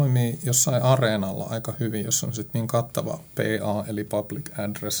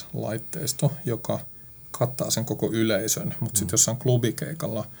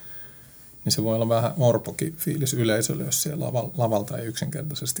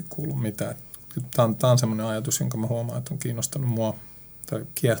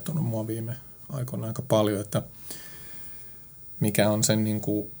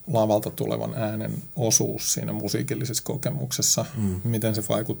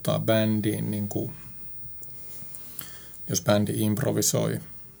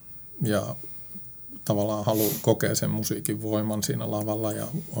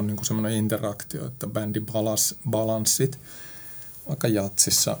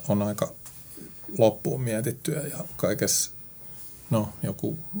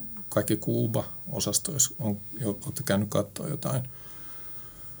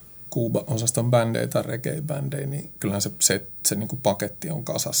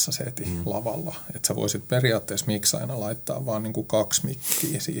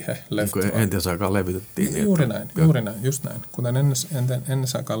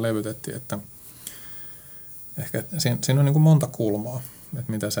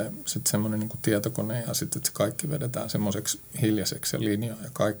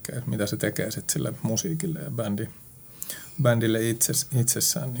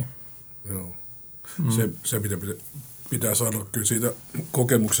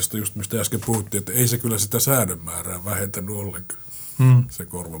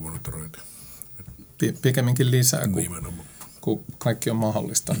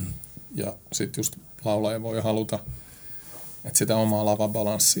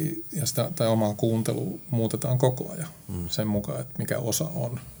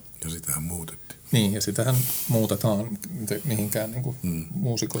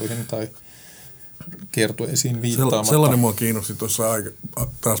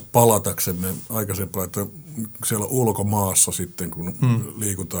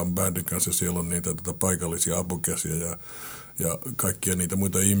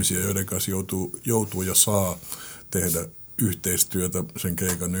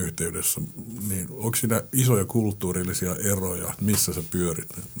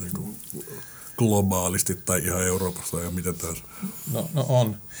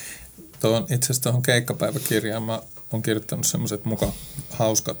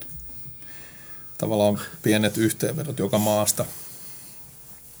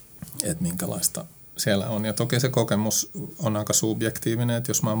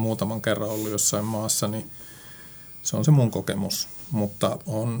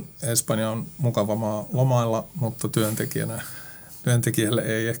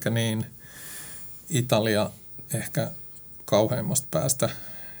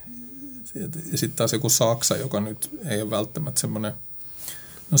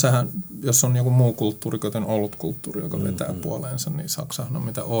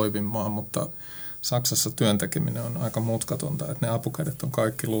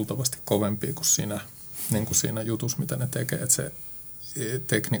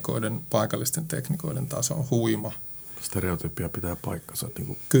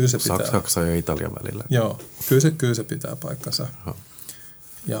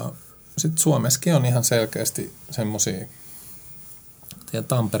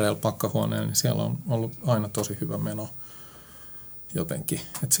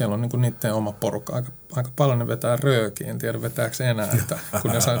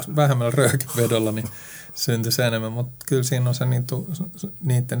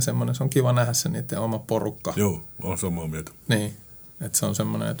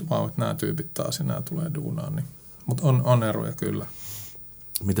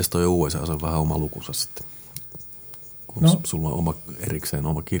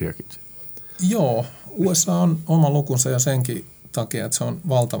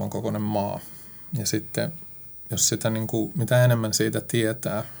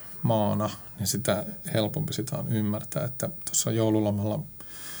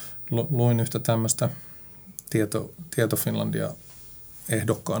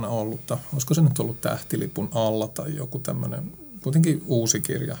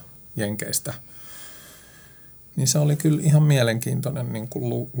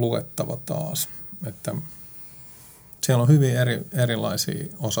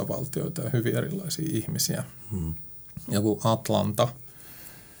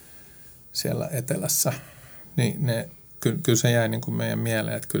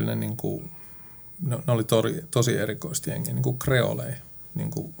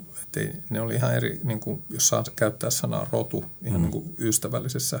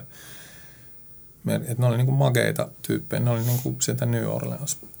 että ne oli niin kuin mageita tyyppejä, ne oli niin kuin sieltä New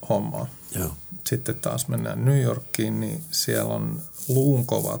Orleans-hommaa. Joo. Sitten taas mennään New Yorkiin, niin siellä on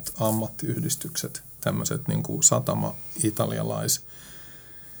luunkovat ammattiyhdistykset, tämmöiset niin kuin satama-italialais.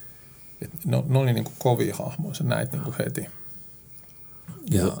 Ne oli niin kuin kovia hahmoja, sä näit niin kuin heti.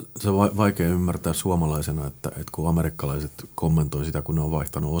 Ja se on vaikea ymmärtää suomalaisena, että kun amerikkalaiset kommentoi sitä, kun ne on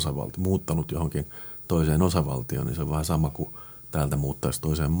vaihtanut muuttanut johonkin toiseen osavaltioon, niin se on vähän sama kuin täältä muuttaisi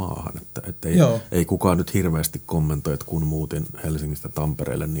toiseen maahan. Että ei kukaan nyt hirveästi kommentoi, että kun muutin Helsingistä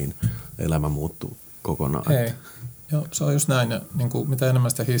Tampereelle, niin elämä muuttuu kokonaan. Ei. Joo, se on just näin. Ja niin kuin mitä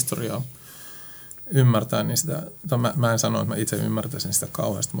enemmän sitä historiaa ymmärtää, niin sitä, mä en sano, että mä itse ymmärtäisin sitä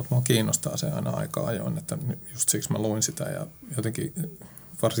kauheasti, mutta mua kiinnostaa se aina aika ajoin, että just siksi mä luin sitä ja jotenkin,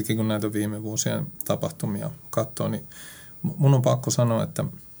 varsinkin kun näitä viime vuosien tapahtumia katsoo, niin mun on pakko sanoa, että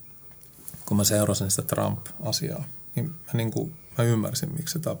kun mä seurasin sitä Trump-asiaa, niin mä ymmärsin,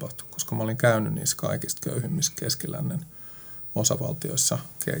 miksi se tapahtui, koska mä olin käynyt niissä kaikista köyhimmissä keskilännen osavaltioissa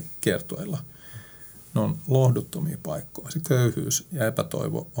kiertueilla. Ne on lohduttomia paikkoja. Se köyhyys ja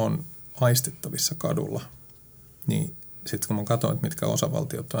epätoivo on aistittavissa kadulla. Niin sitten kun mä katsoin, että mitkä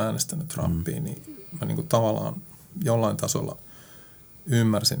osavaltiot on äänestänyt Trumpia, niin mä niin kuin tavallaan jollain tasolla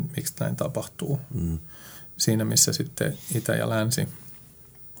ymmärsin, miksi näin tapahtuu. Siinä, missä sitten Itä- ja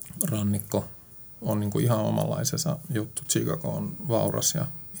Länsi-rannikko on niin kuin ihan omanlaisensa juttu. Chicago on vauras ja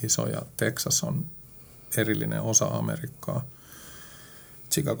iso ja Texas on erillinen osa Amerikkaa.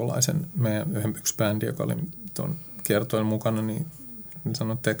 Chicagolaisen meidän yksi bändi, joka oli tuon kiertojen mukana, niin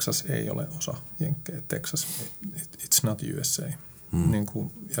sanoi, että Texas ei ole osa jenkkejä. Texas, it's not USA. Niin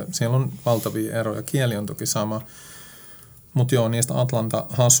kuin, ja siellä on valtavia eroja. Kieli on toki sama. Mutta joo, niistä Atlanta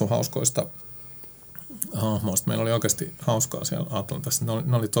hassuhauskoista hahmoista. Meillä oli oikeasti hauskaa siellä Atlantassa.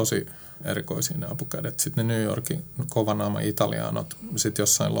 Ne oli tosi erikoisia ne apukädet. Sitten ne New Yorkin kovanaama italianot, sitten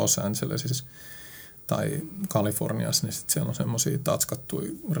jossain Los Angelesissa tai Kaliforniassa, niin sitten siellä on semmoisia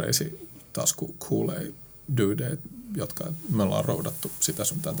tatskattuja reisitaskukuuleja dyydeitä, jotka me ollaan roudattu sitä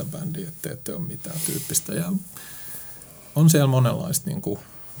sun tätä bändiä, että ette ole mitään tyyppistä. Ja on siellä monenlaista niin kuin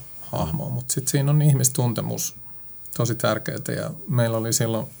hahmoa, mutta sitten siinä on ihmistuntemus tosi tärkeää. Ja meillä oli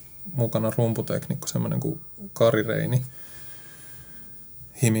silloin mukana rumputeknikko, semmoinen kuin Kari Reini.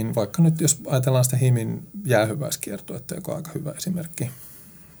 Himin, vaikka nyt jos ajatellaan sitä Himin jäähyväiskiertuetta, joka on aika hyvä esimerkki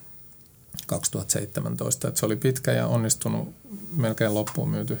 2017, että se oli pitkä ja onnistunut, melkein loppuun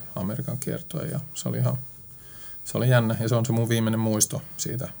myyty Amerikan kiertue ja se oli jännä ja se on se mun viimeinen muisto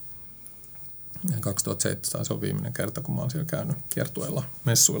siitä. Ja 2017 se on viimeinen kerta, kun mä oon siellä käynyt kiertueella,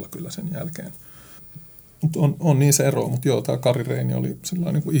 messuilla kyllä sen jälkeen. Mutta on niin se ero, mutta joo, tämä Kari Reini oli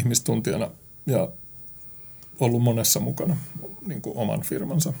sellainen niin kuin ihmistuntijana ja ollut monessa mukana niin kuin oman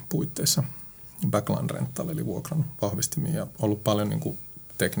firmansa puitteissa. Backline Rental eli vuokran vahvistimia ja ollut paljon niin kuin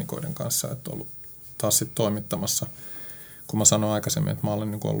teknikoiden kanssa, että ollut taas sitten toimittamassa. Kun mä sanoin aikaisemmin, että mä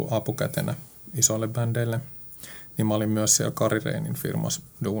olen niin kuin ollut apukätenä isoille bändeille, niin mä olin myös siellä Kari Reinin firmassa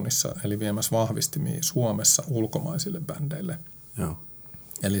duunissa, eli viemässä vahvistimia Suomessa ulkomaisille bändeille. Joo.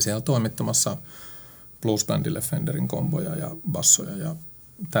 Eli siellä toimittamassa bluesbändille Fenderin komboja ja bassoja ja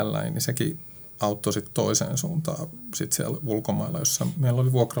tällainen, niin sekin auttoi sitten toiseen suuntaan sitten siellä ulkomailla, jossa meillä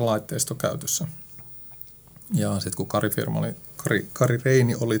oli vuokralaitteisto käytössä. Ja sitten kun Kari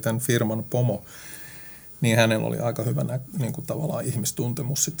Reini oli tämän firman pomo, niin hänellä oli aika hyvä niin kuin tavallaan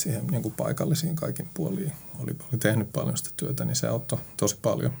ihmistuntemus sit siihen niin kuin paikallisiin kaikin puoliin. Oli tehnyt paljon sitä työtä, niin se auttoi tosi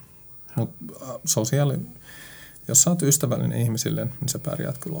paljon. Mutta jos sä oot ystävällinen ihmisille, niin sä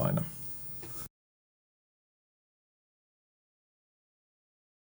pärjäät kyllä aina.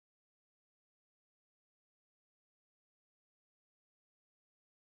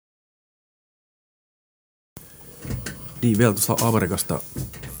 Niin, vielä tuosta Amerikasta.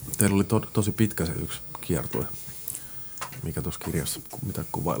 Teillä oli tosi pitkä se yksi kiertue, mikä tuossa kirjassa, mitä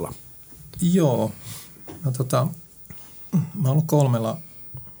kuvaillaan. Joo. No, mä oon ollut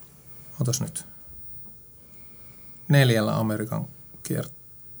 4 Amerikan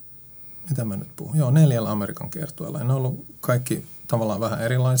mitä mä nyt puhun? Joo, 4 Amerikan kiertueella. Ja ne on ollut kaikki tavallaan vähän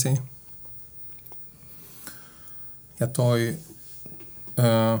erilaisia. Ja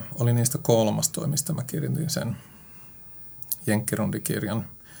oli niistä 3. mistä mä kirjoitin sen Jenkkirundikirjan.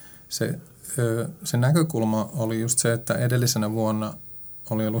 Se näkökulma oli just se, että edellisenä vuonna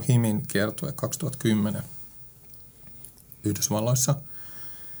oli ollut Himin kiertue 2010 Yhdysvalloissa.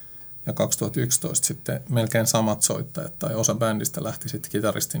 Ja 2011 sitten melkein samat soittajat tai osa bändistä lähti sitten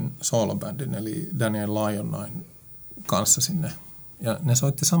kitaristin soolobändin eli Daniel Lyonin kanssa sinne. Ja ne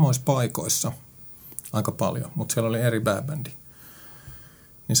soitti samoissa paikoissa aika paljon, mutta siellä oli eri bändi.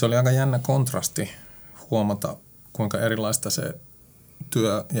 Niin se oli aika jännä kontrasti huomata, kuinka erilaista se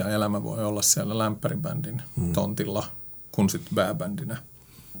työ ja elämä voi olla siellä lämpäribändin tontilla kuin sitten bäbändinä.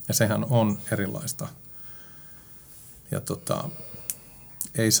 Ja sehän on erilaista. Ja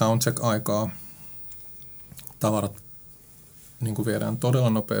ei soundcheck-aikaa. Tavarat niin kuin viedään todella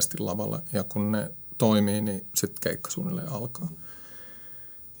nopeasti lavalle ja kun ne toimii, niin sitten keikka suunnilleen alkaa.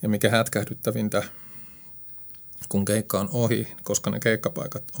 Ja mikä hätkähdyttävintä, kun keikka on ohi, koska ne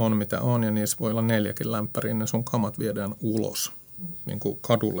keikkapaikat on mitä on ja niissä voi olla 4 lämpäriä, niin sun kamat viedään ulos, niin kuin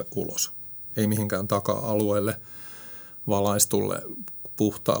kadulle ulos. Ei mihinkään taka-alueelle, valaistulle,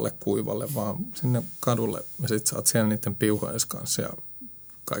 puhtaalle, kuivalle, vaan sinne kadulle. Ja sit sä oot siellä niiden piuhojen kanssa ja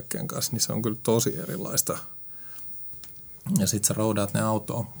kaikkien kanssa, niin se on kyllä tosi erilaista. Ja sit sä roudaat ne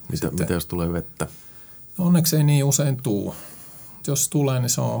autoon. Mitä jos tulee vettä? Onneksi ei niin usein tuu. Jos tulee, niin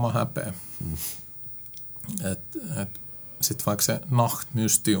se on oma häpeä. Sitten vaikka se Nacht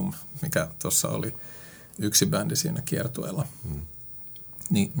Mystium, mikä tuossa oli yksi bändi siinä kiertueella,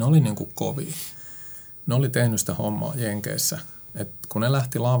 niin ne oli niinku kovia. Ne oli tehnyt sitä hommaa Jenkeissä. Et kun ne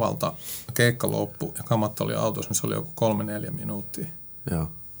lähti lavalta, keikka loppui ja kamat oli autossa, niin se oli joku 3-4 minuuttia.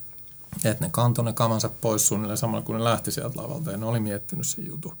 Joo. Että ne kantoi ne kamansa pois suunnilleen samalla, kun ne lähti sieltä lavalta ja ne oli miettinyt sen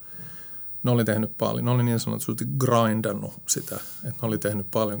jutun. Ne oli tehnyt paljon, ne oli niin sanotusti grindannut sitä, että ne oli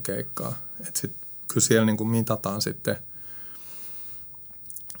tehnyt paljon keikkaa. Että sitten kyllä siellä niin kuin mitataan sitten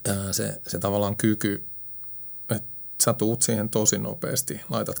se tavallaan kyky, että sä tuut siihen tosi nopeasti,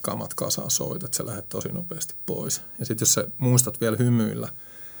 laitat kamat kasaan, soitat, sä lähdet tosi nopeasti pois. Ja sitten jos sä muistat vielä hymyillä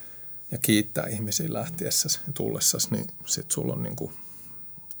ja kiittää ihmisiä lähtiessäsi ja tullessasi, niin sitten sulla on niin kuin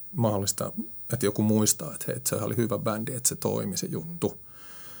mahdollista, että joku muistaa, että hei, se oli hyvä bändi, että se toimi se juttu.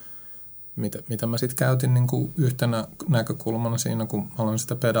 Mitä mä sitten käytin niin kuin yhtenä näkökulmana siinä, kun mä aloin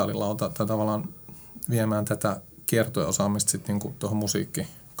sitä pedaalilauta tai tavallaan viemään tätä kiertueosaamista sitten niin tuohon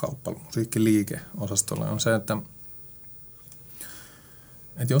musiikkiliike-osastolle, on se, että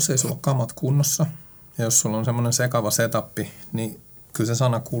jos ei sulla ole kamat kunnossa ja jos sulla on semmoinen sekava setappi, niin kyllä se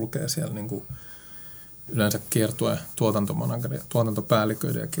sana kulkee siellä niin kuin yleensä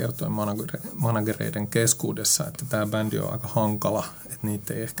tuotantopäälliköiden ja kiertueen managereiden keskuudessa, että tämä bändi on aika hankala, että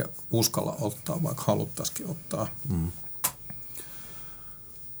niitä ei ehkä uskalla ottaa, vaikka haluttaisikin ottaa.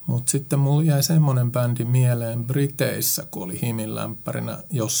 Mutta sitten mulla jäi semmoinen bändi mieleen Briteissä, kun oli Himin lämpärinä,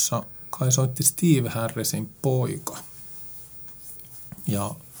 jossa kai soitti Steve Harrisin poika.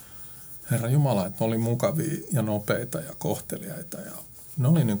 Ja herra jumala, että ne oli mukavia ja nopeita ja kohteliaita ja ne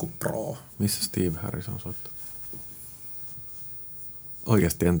oli niinku pro. Missä Steve Harris on soittanut?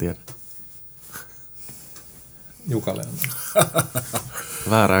 Oikeasti en tiedä. Jukalle on.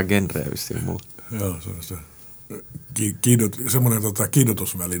 Väärää genreä vissiin mulla. Joo, se on se. Semmoinen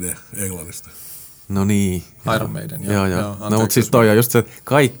kiinnotusväline Englannista. No niin. Iron Maiden. Joo. No mutta siis toi on just se, että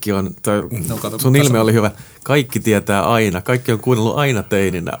kaikki on, sun ilme oli hyvä, kaikki tietää aina, kaikki on kuunnellut aina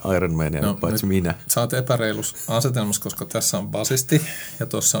teininä Iron Maidenia, paitsi minä. Sä oot epäreilus asetelmassa, koska tässä on basisti ja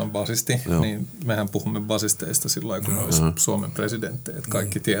tuossa on basisti, niin mehän puhumme basisteista silloin, kun olisi Suomen presidenttejä, että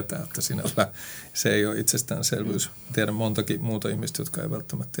kaikki tietää, että sinällä se ei ole itsestäänselvyys. Tiedän montakin muuta ihmistä, jotka ei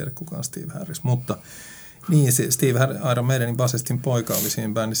välttämättä tiedä kukaan Steve Harris, mutta niin, Steve Iron Maidenin basistin poika oli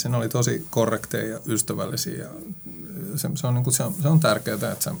siinä bändissä. Ne oli tosi korrekteja ja ystävällisiä. Ja se on tärkeää,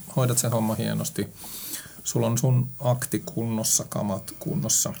 että sä hoidat sen homma hienosti. Sulla on sun akti kunnossa, kamat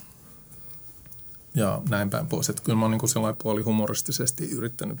kunnossa ja näin päin pois. Että kyllä mä oon sellainen puoli humoristisesti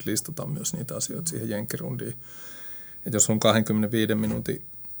yrittänyt listata myös niitä asioita siihen jenkkirundiin. Että jos on 25 minuutin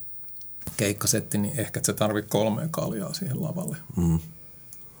keikkasetti, niin ehkä et sä tarvitse 3 kaljaa siihen lavalle.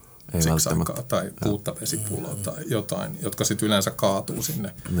 Ei siksaikaa tai uutta vesipulloa tai jotain, jotka sitten yleensä kaatuu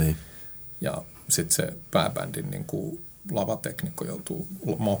sinne. Niin. Ja sitten se pääbändin niin kuin lavateknikko joutuu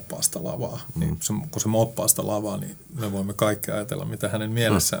moppaa sitä lavaa. Niin kun se moppaa sitä lavaa, niin me voimme kaikki ajatella, mitä hänen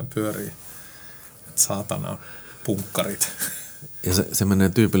mielessään pyörii. Että saatana punkkarit. Ja se menee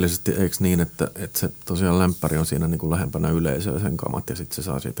tyypillisesti, eikö niin, että se tosiaan lämpäri on siinä niin kuin lähempänä yleisöä sen kamat ja sitten se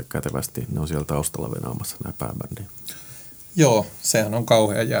saa siitä kätevästi, ne on siellä taustalla venaamassa nämä pääbändiä. Joo, sehän on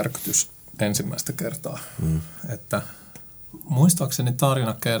kauhea järkytys ensimmäistä kertaa. Että muistaakseni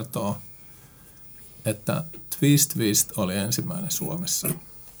tarina kertoo, että Twist oli ensimmäinen Suomessa,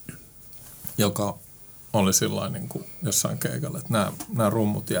 joka oli sillain niin kuin jossain keikalla, että nämä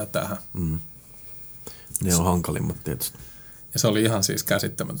rummut jää tähän. Ne on hankalimmat tietysti. Ja se oli ihan siis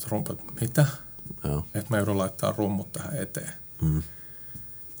käsittämätöntä rumpu, että mitä? Joo. Että mä joudun laittaa rummut tähän eteen.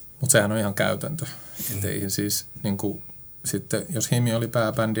 Mutta sehän on ihan käytäntö. Ei siis niin kuin sitten, jos Himi oli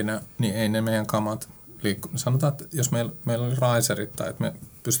pääbändinä, niin ei ne meidän kamat liikku. Sanotaan, että jos meillä oli raiserit tai että me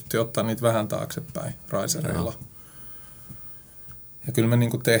pystyttiin ottaa niitä vähän taaksepäin raisereilla, Ja kyllä me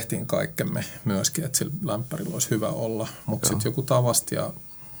niin kuin tehtiin kaikkemme myöskin, että sillä lämpärillä olisi hyvä olla. Mutta sitten joku tavasti ja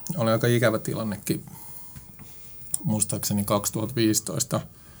oli aika ikävä tilannekin, muistaakseni 2015,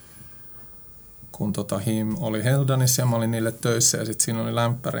 kun HIM oli Heldanissa ja mä olin niille töissä ja sitten siinä oli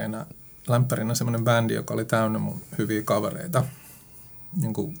lämpärinä semmoinen bändi, joka oli täynnä mun hyviä kavereita.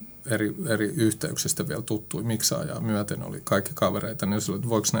 Niin kuin eri yhteyksistä vielä tuttui miksaajaa myöten oli kaikki kavereita, niin sillä, että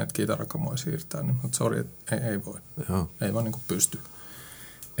voiko näitä kitarakamoja siirtää, niin mutta sori, että ei voi. Joo. Ei vaan niin kuin pysty.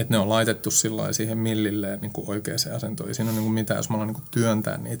 Että ne on laitettu sillä siihen millilleen niin kuin oikeaan asentoon. Ei siinä ole niin kuin mitään, jos me ollaan niin kuin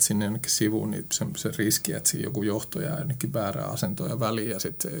työntää niitä sinne jonnekin sivuun, niin se riski, että siinä joku johto jää jonnekin väärää asentoa ja väliin, ja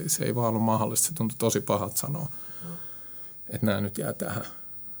sitten se ei vaan ollut mahdollista. Se tuntui tosi pahalta sanoa, että nämä nyt jää tähän,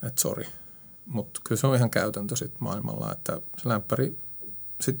 että sori. Mutta kyllä se on ihan käytäntö sitten maailmalla, että se lämpäri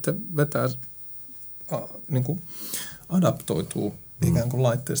sitten vetää, niin kuin adaptoituu ikään kuin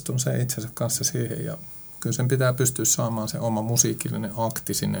laitteiston se itsensä kanssa siihen ja kyllä sen pitää pystyä saamaan se oma musiikillinen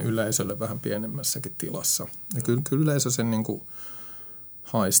akti sinne yleisölle vähän pienemmässäkin tilassa. Ja kyllä yleisö sen niin kuin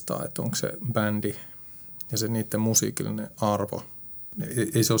haistaa, että onko se bändi ja se niiden musiikillinen arvo.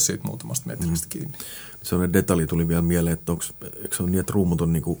 Ei se ole siitä muutamasta metristä kiinni. Sellainen detalji tuli vielä mieleen, että eikö se ole niin, että ruumut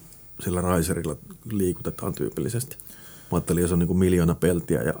on niin kuin sillä raiserilla liikutetaan tyypillisesti. Mä ajattelin, jos on niin kuin 1 000 000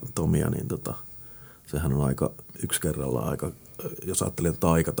 peltiä ja tomia, niin sehän on aika yksi kerrallaan aika, jos ajattelee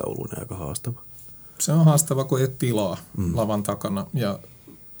tätä aikataulua, niin aika haastava. Se on haastava, kun ei ole tilaa lavan takana ja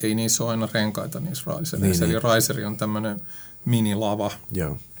ei niissä ole aina renkaita niissä raisereissa. Eli raiseri on tämmöinen minilava,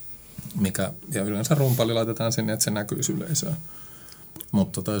 ja yleensä rumpali laitetaan sinne, että se näkyisi yleisöön.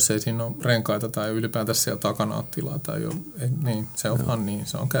 Mutta jos ei siinä ole renkaita tai ylipäätään siellä takana ole tilaa, niin se on vaan niin.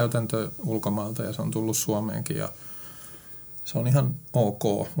 Se on käytäntö ulkomailta ja se on tullut Suomeenkin ja se on ihan ok,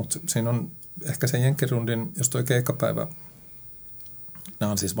 mutta siinä on ehkä se jenkkirundin, jos toi keikkapäivä,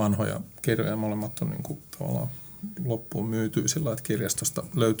 nämä on siis vanhoja kirjoja, molemmat on niin kuin tavallaan loppuun myytyy sillä, että kirjastosta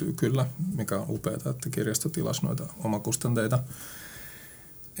löytyy kyllä, mikä on upeata, että kirjasto tilasi noita omakustanteita.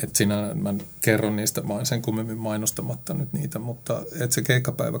 Että siinä mä kerron niistä vain sen kummemmin mainostamatta nyt niitä, mutta että se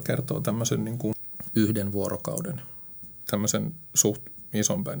keikkapäivä kertoo tämmöisen niin kuin 1 vuorokauden tämmöisen suht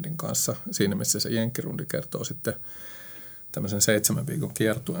ison bändin kanssa. Siinä missä se jenkkirundi kertoo sitten tämmöisen 7 viikon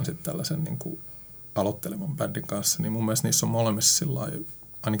kiertuen sitten tällaisen niin kuin aloittelevan bändin kanssa, niin mun mielestä niissä on molemmissa sillä lailla,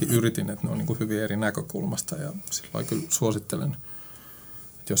 ainakin yritin, että ne on niin kuin hyvin eri näkökulmasta ja sillä lailla kyllä suosittelen,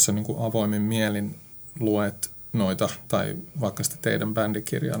 että jos sä niin kuin avoimin mielin luet noita tai vaikka sitten teidän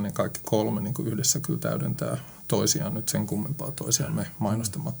bändikirjaa, niin kaikki 3 niin kuin yhdessä kyllä täydentää toisiaan nyt sen kummempaa toisiaan me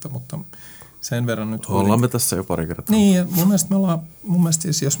mainostamatta, mutta sen verran nyt... Ollaan me tässä jo pari kertaa. Niin, ja mun mielestä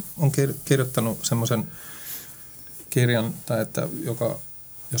siis, jos on kirjoittanut semmoisen kirjan, tai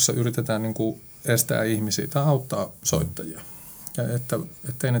jossa yritetään niin kuin estää ihmisiä tai auttaa soittajia, ja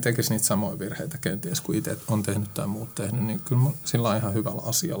ettei ne tekisi niitä samoja virheitä kenties kuin itse on tehnyt tai muut tehnyt, niin kyllä sillä on ihan hyvällä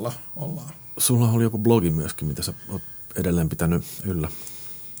asialla ollaan. Sulla oli joku blogi myöskin, mitä sä oot edelleen pitänyt yllä.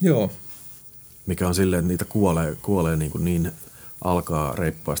 Joo. Mikä on silleen, että niitä kuolee niin alkaa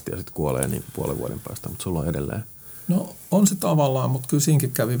reippaasti ja sitten kuolee niin puolen vuoden päästä, mutta sulla on edelleen. No on se tavallaan, mutta kyllä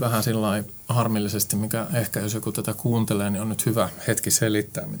siinkin kävi vähän sillä harmillisesti, mikä ehkä jos joku tätä kuuntelee, niin on nyt hyvä hetki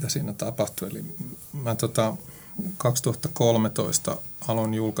selittää, mitä siinä tapahtui. Eli mä 2013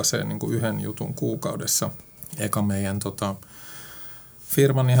 aloin julkaisee niin kuin 1 jutun kuukaudessa eka meidän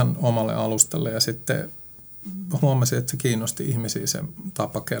firman ihan omalle alustalle ja sitten huomasin, että se kiinnosti ihmisiä se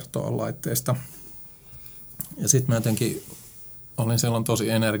tapa kertoa laitteista. Ja sitten mä jotenkin olin silloin tosi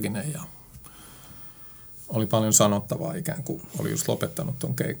energinen ja oli paljon sanottavaa ikään kuin oli just lopettanut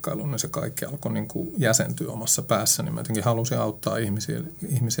ton keikkailun, niin se kaikki alkoi niin kuin jäsentyä omassa päässä, niin mä jotenkin halusin auttaa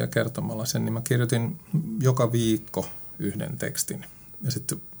ihmisiä kertomalla sen, niin mä kirjoitin joka viikko 1 tekstin ja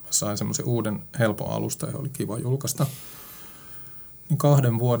sitten sain semmoisen uuden helpon alusta, johon oli kiva julkaista. Niin 2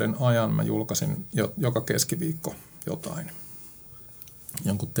 vuoden ajan mä julkaisin joka keskiviikko jotain,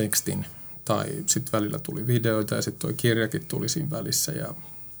 jonkun tekstin tai sitten välillä tuli videoita ja sitten toi kirjakin tuli siinä välissä.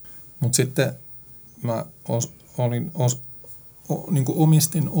 Mutta sitten mä niin kuin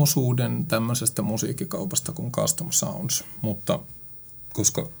omistin osuuden tämmöisestä musiikkikaupasta kuin Custom Sounds, mutta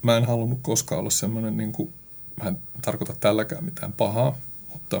koska mä en halunnut koskaan olla semmoinen, niin kuin, mä en tarkoita tälläkään mitään pahaa,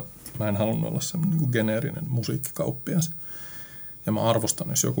 mutta mä en halunnut olla semmoinen niin kuin geneerinen musiikkikauppias. Ja mä arvostan,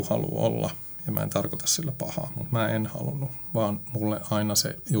 jos joku haluaa olla, ja mä en tarkoita sillä pahaa, mutta mä en halunnut, vaan mulle aina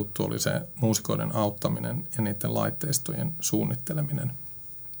se juttu oli se muusikoiden auttaminen ja niiden laitteistojen suunnitteleminen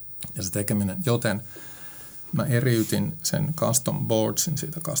ja se tekeminen, joten mä eriytin sen custom boardsin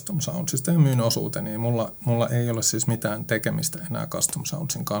siitä custom soundsista ja myyn osuuteni. Mulla ei ole siis mitään tekemistä enää custom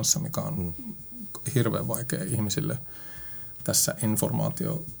soundsin kanssa, mikä on hirveän vaikea ihmisille tässä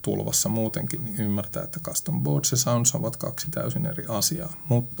informaatiotulvassa muutenkin niin ymmärtää, että custom boards ja sounds ovat kaksi täysin eri asiaa.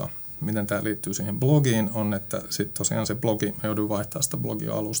 Mutta miten tämä liittyy siihen blogiin on, että sitten tosiaan se blogi, mä joudun vaihtamaan sitä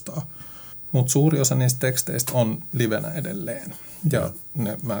blogialustaa. Mutta suuri osa niistä teksteistä on livenä edelleen. Ja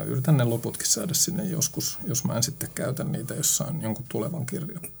mä yritän ne loputkin saada sinne joskus, jos mä en sitten käytä niitä jossain jonkun tulevan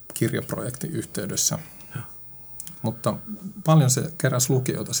kirjaprojektin yhteydessä. Mutta paljon se keräsi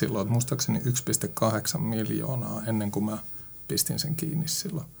lukijoita silloin, että muistaakseni 1,8 miljoonaa ennen kuin mä pistin sen kiinni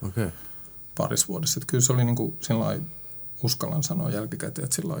silloin parissa vuodessa. Että kyllä se oli niin kuin sillain, uskallan sanoa jälkikäteen,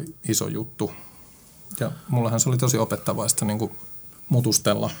 että sillain iso juttu. Ja mullahan se oli tosi opettavaista niin kuin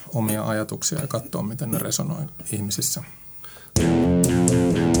mutustella omia ajatuksia ja katsoa, miten ne resonoi ihmisissä.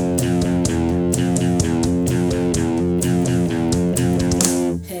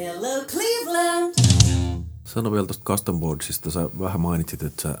 Hello Cleveland! Sano vielä tuosta custom boardsista. Sä vähän mainitsit,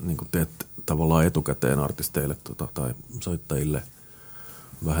 että sä niin teet tavallaan etukäteen artisteille tai soittajille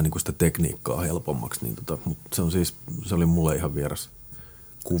vähän niin kuin sitä tekniikkaa helpommaksi. Niin mutta se oli mulle ihan vieras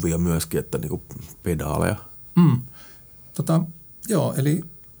kuvia myöskin, että niin kuin pedaaleja. Joo, eli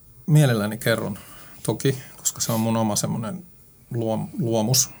mielelläni kerron toki, koska se on mun oma semmoinen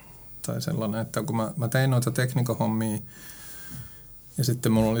luomus tai sellainen, että kun mä tein noita tekniikohommia ja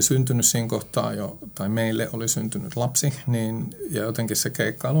sitten mulla oli syntynyt siinä kohtaa jo, tai meille oli syntynyt lapsi, niin, ja jotenkin se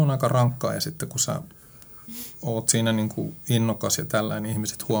keikkailu on aika rankkaa ja sitten kun sä oot siinä niin kuin innokas ja tällainen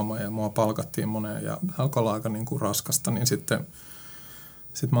ihmiset huomaa ja mua palkattiin moneen ja alkoi olla aika niin kuin raskasta, niin sitten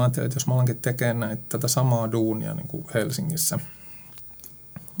mä ajattelin, että jos mä alankin tekemään tätä samaa duunia niin kuin Helsingissä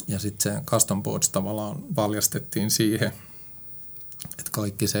ja sitten se custom boards tavallaan valjastettiin siihen, että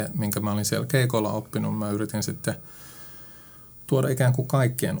kaikki se, minkä mä olin siellä keikoilla oppinut, mä yritin sitten tuoda ikään kuin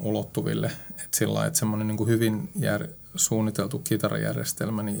kaikkien ulottuville. Että sillä lailla, että semmoinen niin kuin hyvin suunniteltu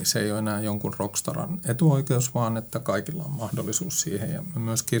kitarajärjestelmä, niin se ei ole enää jonkun rockstaran etuoikeus, vaan että kaikilla on mahdollisuus siihen. Ja mä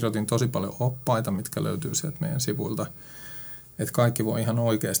myös kirjoitin tosi paljon oppaita, mitkä löytyy sieltä meidän sivuilta, että kaikki voi ihan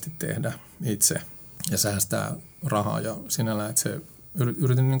oikeasti tehdä itse ja säästää rahaa. Ja sinällään, että se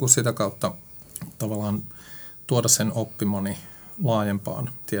yritin niin kuin sitä kautta tavallaan tuoda sen oppimani laajempaan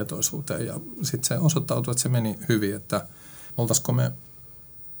tietoisuuteen. Ja sitten se osoittautui, että se meni hyvin, että oltaisiko me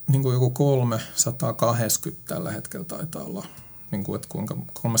niin kuin joku 380 tällä hetkellä taitaa olla, niin kuin, että kuinka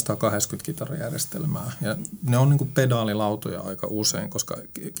 380 kitarajärjestelmää. Ja ne on niin kuin pedaalilautoja aika usein, koska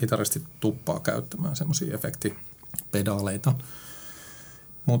kitaristit tuppaa käyttämään semmoisia efektipedaaleita.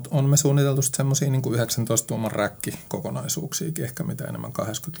 Mutta on me suunniteltu semmoisia niin kuin 19-tuuman räkkikokonaisuuksiakin, ehkä mitä enemmän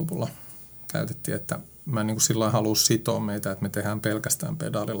 80-luvulla käytettiin, että mä niin kuin sillä lailla haluan sitoa meitä, että me tehdään pelkästään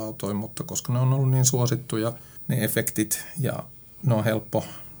pedaalilautoja, mutta koska ne on ollut niin suosittuja, ne efektit ja ne on helppo,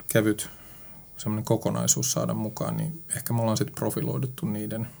 kevyt semmoinen kokonaisuus saada mukaan, niin ehkä me ollaan sitten profiloiduttu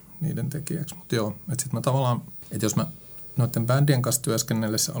niiden tekijäksi. Mutta joo, että sitten mä tavallaan, että jos mä noiden bändien kanssa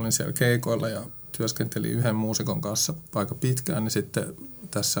työskennellessä olin siellä keikoilla ja työskentelin yhden muusikon kanssa aika pitkään, niin sitten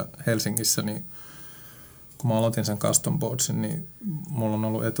tässä Helsingissä, niin kun mä aloitin sen custom boardsin, niin mulla on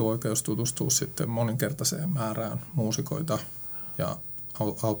ollut etuoikeus tutustua sitten moninkertaiseen määrään muusikoita ja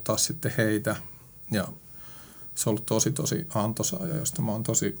auttaa sitten heitä. Ja se on ollut tosi antoisaa ja josta mä oon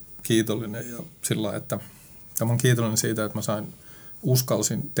tosi kiitollinen ja sillä lailla, että mä oon kiitollinen siitä, että mä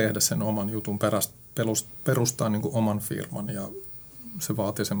uskalsin tehdä sen oman jutun, perustaa niin kuin oman firman ja se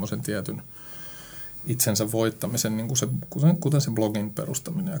vaatii semmoisen tietyn itsensä voittamisen, niin kuin kuten se blogin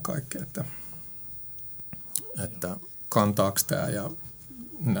perustaminen ja kaikki, että kantaako tämä ja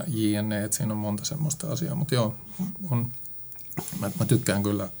jne, että siinä on monta semmoista asiaa, mutta joo, mä tykkään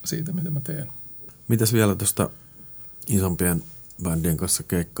kyllä siitä, mitä mä teen. Mitäs vielä tuosta isompien bändien kanssa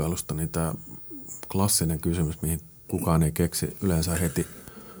keikkailusta, niin tämä klassinen kysymys, mihin kukaan ei keksi yleensä heti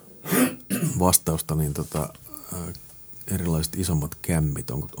vastausta, niin erilaiset isommat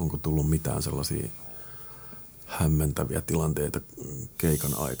kämmit, onko tullut mitään sellaisia hämmentäviä tilanteita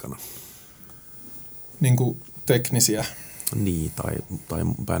keikan aikana? Niin kuin teknisiä? Niin, tai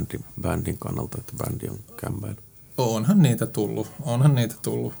bändin kannalta, että bändi on kämpäillä. Onhan niitä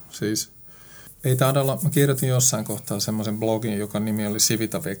tullut. Siis ei taida olla, mä kirjoitin jossain kohtaa semmoisen blogin, joka nimi oli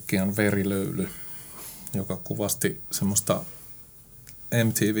Civitavecchian verilöyly, joka kuvasti semmoista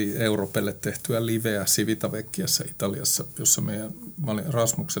MTV Europelle tehtyä liveä Civitavecchiassa Italiassa, jossa mä olin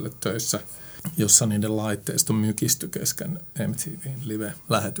Rasmukselle töissä, jossa niiden laitteisto mykistyi kesken MTVn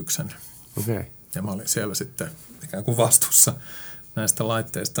live-lähetyksen. Okay. Ja mä olin siellä sitten ikään kuin vastuussa näistä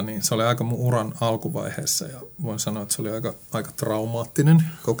laitteista, niin se oli aika mun uran alkuvaiheessa ja voin sanoa, että se oli aika traumaattinen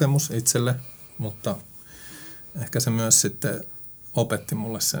kokemus itselle, mutta ehkä se myös sitten opetti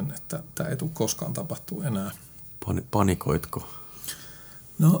mulle sen, että tämä ei tule koskaan tapahtua enää. Panikoitko?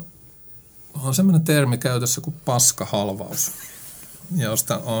 No, on semmoinen termi käytössä kuin paskahalvaus,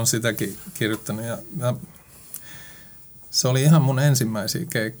 josta olen sitäkin kirjoittanut. Ja se oli ihan mun ensimmäisiä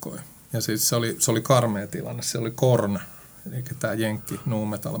keikkoja. Ja siis se oli karmea tilanne. Se oli Korn, eli tämä jenkki nu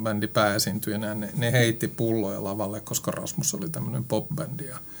metal-bändi pääesiintyjänä. Ne heitti pulloja lavalle, koska Rasmus oli tämmöinen pop-bändi.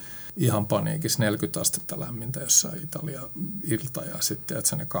 Ja ihan paniikissa 40 astetta lämmintä jossain Italia-ilta. Ja sitten,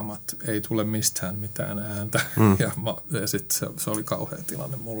 että ne kamat ei tule mistään mitään ääntä. Ja sitten se oli kauhea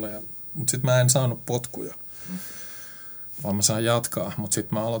tilanne mulle. Mutta sitten mä en saanut potkuja, vaan mä sain jatkaa. Mutta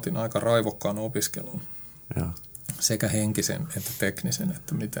sitten mä aloitin aika raivokkaan opiskelun. Ja. Sekä henkisen että teknisen,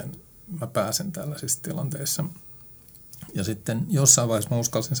 että miten mä pääsen tällaisissa tilanteissa. Ja sitten jossain vaiheessa mä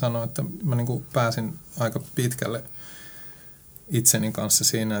uskalsin sanoa, että mä niin kuin pääsin aika pitkälle itseni kanssa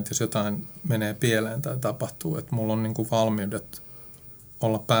siinä, että jos jotain menee pieleen tai tapahtuu, että mulla on niin kuin valmiudet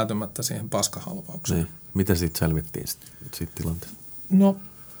olla päätymättä siihen paskahalvaukseen. Niin. Miten siitä selvittiin siitä tilanteesta? No,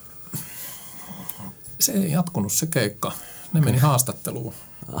 se ei jatkunut se keikka. Ne meni haastatteluun.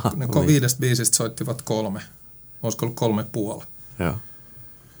 Ne 5 biisistä soittivat 3. Olisiko ollut 3,5? Joo.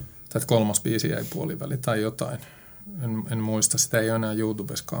 Tai 3. biisi jäi puoliväliin tai jotain. En muista. Sitä ei ole enää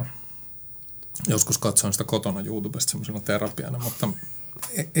YouTubeskaan. Joskus katsoin sitä kotona YouTubesta semmoisena terapiana, mutta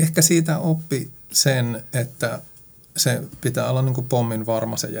ehkä siitä oppi sen, että se pitää olla niin kuin pommin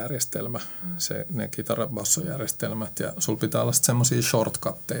varma se järjestelmä, ne kitarabassojärjestelmät, ja sulla pitää olla semmoisia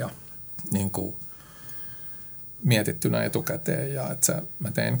shortcutteja niin kuin mietittynä etukäteen, ja että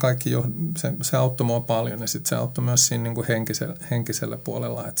mä tein kaikki se auttoi mua paljon, ja sitten se auttoi myös siinä niin kuin henkisellä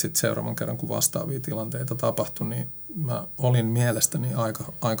puolella, että sitten seuraavan kerran, kun vastaavia tilanteita tapahtui, niin mä olin mielestäni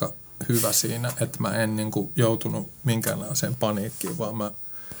aika hyvä siinä, että mä en niin kuin joutunut minkäänlaiseen paniikkiin, vaan mä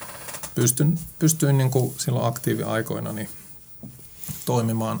pystyin niin kuin silloin aktiiviaikoina niin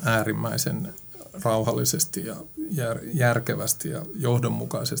toimimaan äärimmäisen rauhallisesti ja järkevästi ja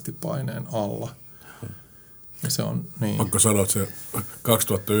johdonmukaisesti paineen alla. Ja se on niin. Onko sanoa, että se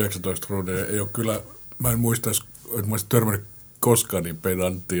 2019 ruudi ei ole kyllä, mä en muista, että mä olisin törmännyt koskaan niin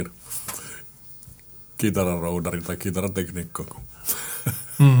pedanttiin kitararoudarin tai kitaratekniikkoon, kun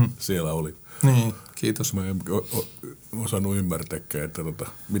siellä oli. Niin, kiitos. Mä en osannut ymmärtääkään, että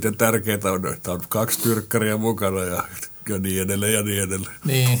miten tärkeää on, että on 2 tyrkkäriä mukana ja niin edelleen ja niin edelleen.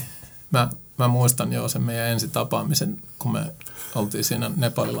 Niin, mä muistan jo sen meidän ensitapaamisen, kun me oltiin siinä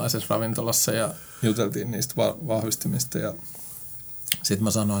nepalilaisessa ravintolassa ja juteltiin niistä vahvistimista, ja sitten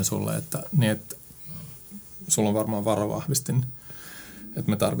mä sanoin sulle, että sulla on varmaan varovahvistin,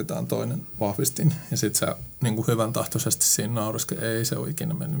 että me tarvitaan toinen vahvistin. Ja sitten sä niin kuin hyvän tahtoisesti siinä nauriski, ei se ole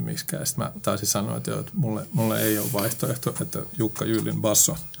ikinä mennyt miksikään. Sitten mä taisin sanoa, että mulle ei ole vaihtoehto, että Jukka Jylin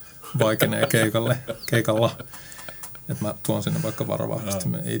basso vaikenee keikalla. Että mä tuon sinne vaikka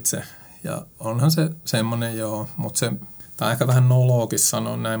varovahvistimen itse. Ja onhan se semmoinen joo, mutta tämä on ehkä vähän nolookin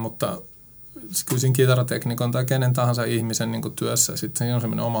sanoa näin, mutta kyllä siinä kitarateknikon tai kenen tahansa ihmisen niin kuin työssä sitten on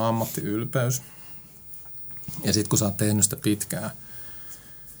semmoinen oma ammattiylpeys. Ja sitten kun sä oot tehnyt sitä pitkään,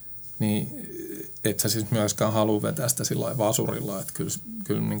 niin et sä siis myöskään halua vetää sitä sillä lailla vasurilla. Että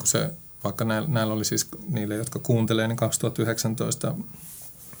kyllä niin kuin se, vaikka näillä oli siis niille, jotka kuuntelee, niin 2019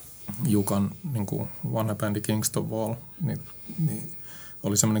 Jukan niin kuin vanha bändi Kingston Wall, niin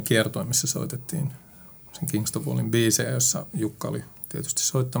oli semmoinen kiertue, missä soitettiin sen Kingston Wallin biisejä, jossa Jukka oli tietysti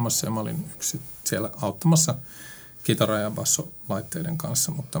soittamassa ja mä olin yksi siellä auttamassa kitara- ja bassolaitteiden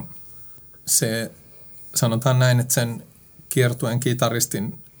kanssa, mutta se sanotaan näin, että sen kiertueen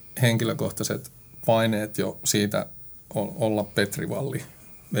kitaristin henkilökohtaiset paineet jo siitä olla Petri Valli,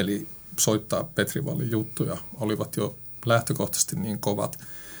 eli soittaa Petri Vallin juttuja, olivat jo lähtökohtaisesti niin kovat,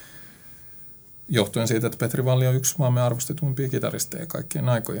 johtuen siitä, että Petri Valli on yksi maamme arvostetuimpia kitaristeja kaikkien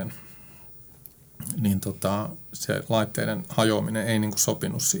aikojen. Niin se laitteiden hajoaminen ei niin kuin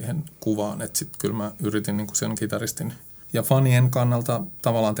sopinut siihen kuvaan, että sitten kyllä mä yritin niin kuin sen kitaristin ja fanien kannalta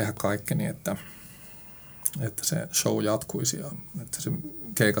tavallaan tehdä kaikkeni, että se show jatkuisi ja että se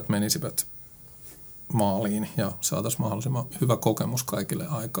keikat menisivät maaliin ja saataisiin mahdollisimman hyvä kokemus kaikille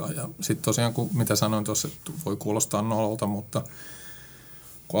aikaa. Ja sitten tosiaan, mitä sanoin tuossa, että voi kuulostaa nololta, mutta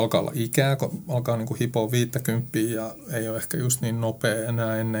kun alkaa olla ikää, kun alkaa niin kuin hipoa 50 ja ei ole ehkä just niin nopea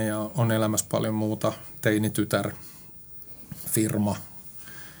enää ennen ja on elämässä paljon muuta, teinitytär, firma,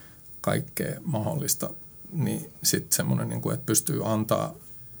 kaikkea mahdollista, niin sitten semmoinen, niin kuin, että pystyy antaa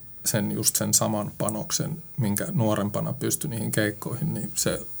just sen saman panoksen, minkä nuorempana pystyi niihin keikkoihin, niin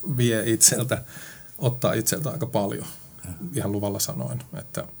se vie ottaa itseltä aika paljon, ihan luvalla sanoen,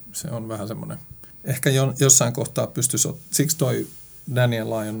 että se on vähän semmoinen, ehkä jossain kohtaa pystyisi, siksi toi Daniel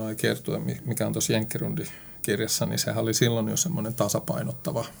Lyon kiertue, mikä on tuossa Jenkkirundi-kirjassa, niin sehän oli silloin jo semmoinen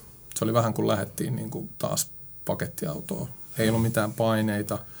tasapainottava. Se oli vähän kuin lähdettiin niin kuin taas pakettiautoon. Ei ollut mitään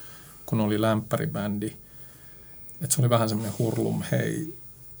paineita, kun oli lämpäribändi, että se oli vähän semmoinen hurlum, hei,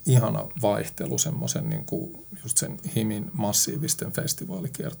 ihana vaihtelu semmoisen niin kuin just sen Himin massiivisten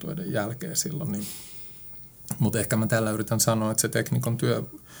festivaalikiertueiden jälkeen silloin. Niin. Mutta ehkä mä tällä yritän sanoa, että se teknikon työ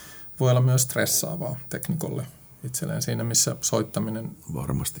voi olla myös stressaavaa teknikolle itselleen siinä, missä soittaminen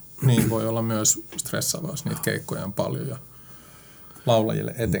varmasti niin voi olla myös stressaavaa, jos niitä keikkoja on paljon ja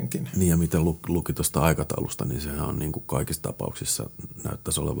laulajille etenkin. Niin ja miten luki tuosta aikataulusta, niin sehän on niin kuin kaikissa tapauksissa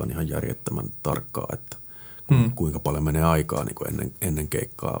näyttäisi olevan ihan järjettömän tarkkaa, että kuinka paljon menee aikaa niin kuin ennen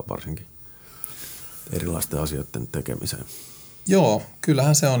keikkaa varsinkin erilaisten asioiden tekemiseen. Joo,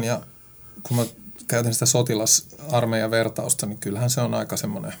 kyllähän se on ja kun mä käytän sitä sotilasarmeijan vertausta, niin kyllähän se on aika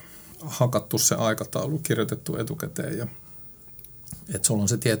semmoinen hakattu se aikataulu, kirjoitettu etukäteen ja että sulla on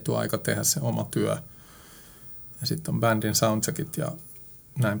se tietty aika tehdä se oma työ ja sitten on bändin soundcheckit ja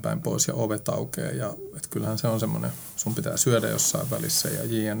näin päin pois ja ovet aukeaa ja että kyllähän se on semmoinen, sun pitää syödä jossain välissä ja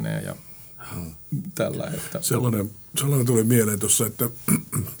jne ja tällä. Että sellainen tuli mieleen tuossa, että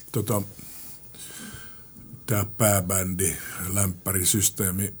tämä pääbändi,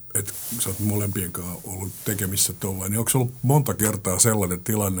 lämpärisysteemi, että sä oot molempien kanssa ollut tekemissä tuolla, niin onko ollut monta kertaa sellainen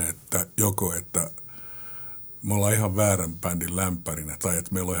tilanne, että että me ollaan ihan väärän bändin lämpärinä tai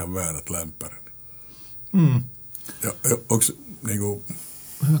että meillä on ihan väärät lämpärinä? Ja onko niinku...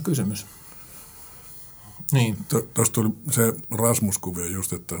 Hyvä kysymys. Niin. Tuossa tuli se Rasmus-kuvio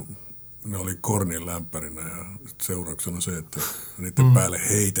just, että ne oli Kornin lämpärinä ja seurauksena se, että niiden päälle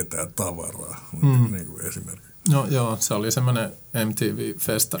heitetään tavaraa, niin kuin esimerkiksi. No joo, se oli semmoinen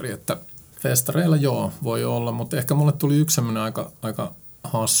MTV-festari, että festareilla joo, voi olla, mutta ehkä mulle tuli yksi semmoinen aika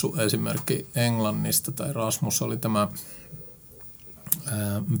hassu esimerkki Englannista, tai Rasmus oli tämä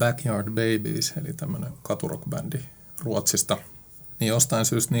Backyard Babies, eli tämmöinen katurock-bändi Ruotsista. Niin jostain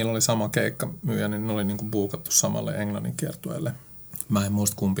syystä niillä oli sama keikkamyyjä, niin ne oli niinku buukattu samalle Englannin kiertueelle. Mä en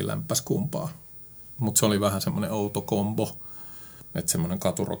muista kumpi lämpäs kumpaa, mutta se oli vähän semmoinen outo kombo, että semmoinen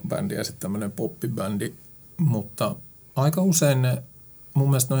katurock-bändi ja sitten tämmöinen poppibändi. Mutta aika usein mun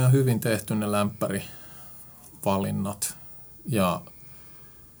mielestä ne on ihan hyvin tehty ne lämpärivalinnat. Ja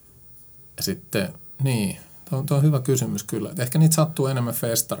sitten, niin, tuo on hyvä kysymys kyllä. Et ehkä niitä sattuu enemmän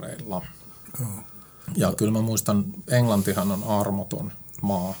festareilla. Ja kyllä mä muistan, Englantihan on armoton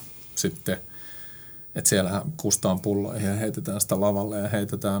maa sitten. Että siellähän kustaan pulloihin ja heitetään sitä lavalle ja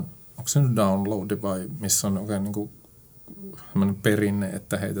heitetään, onko se nyt downloadi vai missä on oikein niin kuin perinne,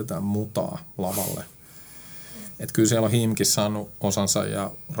 että heitetään mutaa lavalle. Että kyllä siellä on Himkin saanut osansa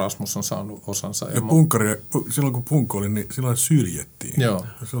ja Rasmus on saanut osansa. Ja punkkari, silloin kun punkko oli, niin silloin syljettiin. Joo.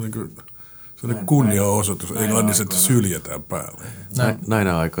 Se oli kunniaosoitus Englannissa, että syljetään päälle.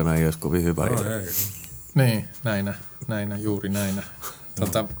 Näinä aikana ei olisi kovin hyvä idea. Niin, näinä, juuri näinä.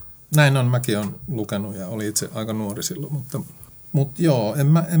 Näin on, mäkin olen lukenut ja oli itse aika nuori silloin, mutta joo,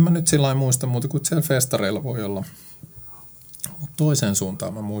 en mä nyt sillä lailla muista muuta kuin siellä festareilla voi olla. Mutta toiseen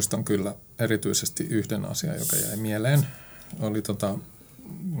suuntaan mä muistan kyllä erityisesti yhden asian, joka jäi mieleen. Oli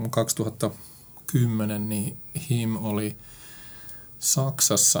 2010, niin Him oli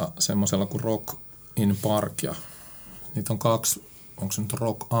Saksassa semmoisella kuin Rock in Park ja niitä on kaksi, onko se nyt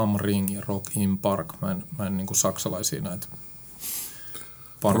Rock am Ring ja Rock in Park, mä en niin kuin saksalaisia näitä.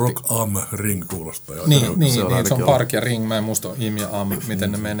 Rock am Ring kuulostaa. Niin, se on Park ja Ring, mä en muista Im ja Am,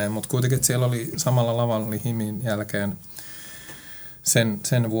 miten ne menee, mutta kuitenkin että siellä oli samalla lavalla oli Himin jälkeen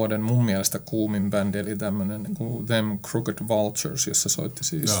sen vuoden mun mielestä kuumin bändi, eli tämmöinen niin kuin Them Crooked Vultures, jossa soitti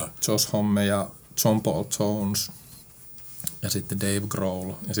siis Josh Homme ja John Paul Jones ja sitten Dave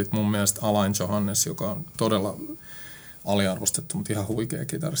Grohl ja sitten mun mielestä Alain Johannes, joka on todella aliarvostettu, mutta ihan huikea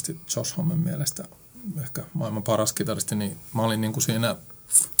kitaristi Josh Hommen mielestä, ehkä maailman paras kitaristi, niin mä olin niin kuin siinä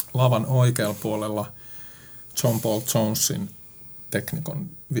lavan oikealla puolella John Paul Jonesin teknikon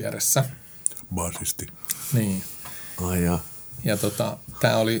vieressä. Basisti. Niin. Ai ja. Ja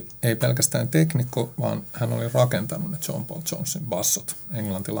tämä oli ei pelkästään teknikko, vaan hän oli rakentanut ne John Paul Jonesin bassot,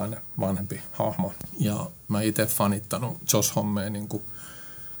 englantilainen vanhempi hahmo. Ja mä itse fanittanut Josh Hommea niin kuin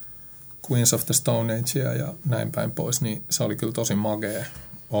Queens of the Stone Agea ja näin päin pois, niin se oli kyllä tosi magea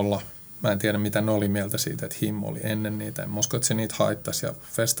olla. Mä en tiedä, mitä ne oli mieltä siitä, että Him oli ennen niitä. En usko, että se niitä haittaisi. Ja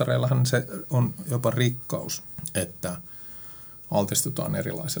festareillahan se on jopa rikkaus, että altistutaan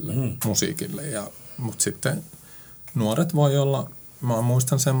erilaiselle musiikille. Mutta sitten nuoret voi olla, mä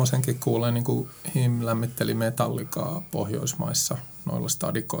muistan semmoisenkin kuuleen, niin kuin Him lämmitteli Metallicaa Pohjoismaissa noilla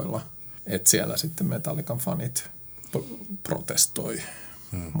stadikoilla. Että siellä sitten Metallican fanit protestoi.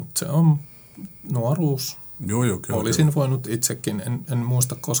 Mutta se on nuoruus. Joo, olisin voinut itsekin, en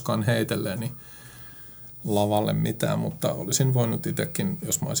muista koskaan heitelleeni lavalle mitään, mutta olisin voinut itsekin,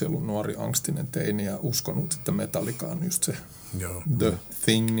 jos mä olisin ollut nuori angstinen teini ja uskonut, että Metallica on just se The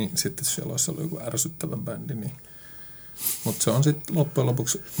Thing, niin sitten siellä olisi ollut joku ärsyttävä bändi. Niin. Mutta se on sitten loppujen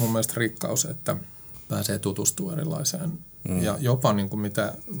lopuksi mun mielestä rikkaus, että pääsee tutustumaan erilaiseen. Ja jopa niin kuin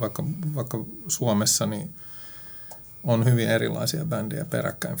mitä, vaikka Suomessa niin on hyvin erilaisia bändejä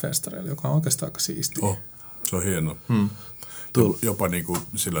peräkkäin festareilla, joka on oikeastaan aika siistiä. Se on hienoa. Jopa niin kuin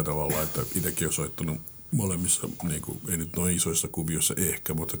sillä tavalla, että itsekin on soittanut molemmissa, niin kuin, ei nyt noin isoissa kuvioissa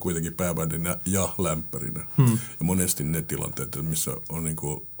ehkä, mutta kuitenkin pääbändinä ja lämpärinä. Ja monesti ne tilanteet, missä on niin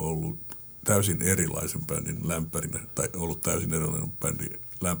kuin ollut täysin erilaisen bändin lämpärinä, tai ollut täysin erilainen bändi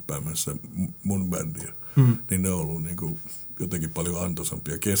lämpäämässä mun bändiä, niin ne on ollut niin kuin jotenkin paljon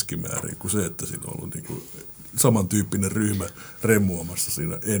antoisampia keskimäärin kuin se, että siinä on ollut niin kuin samantyyppinen ryhmä remmuamassa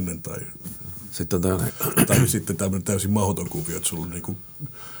siinä ennen tai sitten tämmöinen täysin mahdoton kuvio, että sulla on niin kuin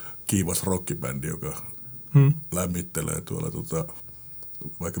kiivas rockibändi, joka lämmittelee tuolla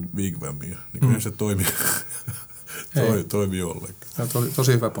vaikka Wigwamia, niin kyllä se toimi ollenkaan.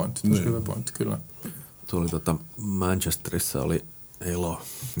 Tosi hyvä pointti, hyvä pointti, kyllä. Tuolla Manchesterissa oli Elo,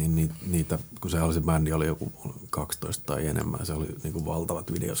 niin niitä, kun se bändi oli joku 12 tai enemmän, se oli niin kuin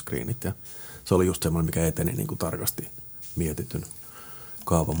valtavat videoskriinit ja se oli just semmoinen, mikä eteni niin kuin tarkasti mietityn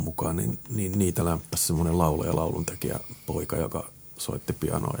kaavan mukaan, niin niitä lämpäsi semmoinen laulaja, lauluntekijä poika, joka soitti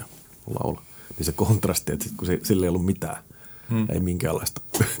pianoa ja laula. Niin se kontrasti, että kun sillä ei ollut mitään, ei minkäänlaista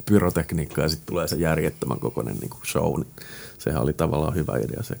pyrotekniikkaa ja sitten tulee se järjettömän kokoinen niin kuin show, niin sehän oli tavallaan hyvä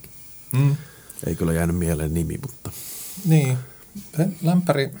idea sekin. Ei kyllä jäänyt mieleen nimi, mutta... Niin,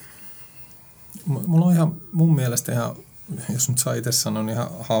 lämpäri, mulla on ihan mun mielestä ihan, jos nyt saa itse sanoa, niin ihan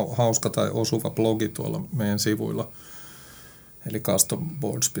hauska tai osuva blogi tuolla meidän sivuilla, eli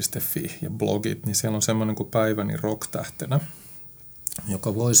customboards.fi ja blogit, niin siellä on semmoinen kuin Päiväni rock-tähtenä,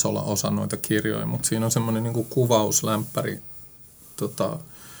 joka voisi olla osa noita kirjoja, mutta siinä on semmoinen niin kuin kuvaus lämpäri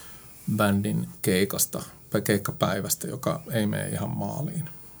bändin keikkapäivästä, joka ei mene ihan maaliin.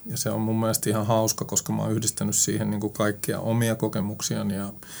 Ja se on mun mielestä ihan hauska, koska mä oon yhdistänyt siihen niin kuin kaikkia omia kokemuksiani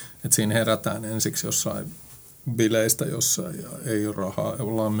ja että siinä herätään ensiksi jossain bileistä jossain ja ei ole rahaa,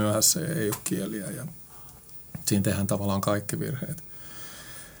 ollaan myöhässä ja ei ole kieliä ja siinä tehdään tavallaan kaikki virheet,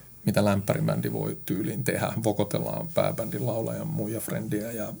 mitä lämpärimänti voi tyyliin tehdä. Vokotellaan pääbändin laulajan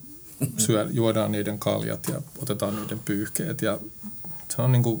muijafrendiä ja juodaan niiden kaljat ja otetaan niiden pyyhkeet. Ja se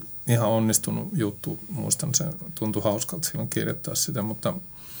on niin kuin ihan onnistunut juttu. Muistan, se tuntui hauskalta silloin kirjoittaa sitä, mutta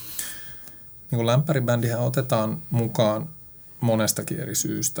niin kuin lämpäribändihän otetaan mukaan monestakin eri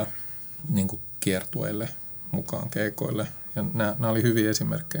syystä niin kuin kiertueille, mukaan keikoille. Ja nämä oli hyviä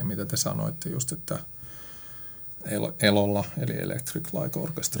esimerkkejä, mitä te sanoitte just, että Elolla, eli Electric Light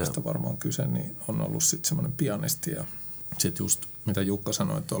Orchestrasta varmaan kyse, niin on ollut sitten semmoinen pianisti ja sitten just mitä Jukka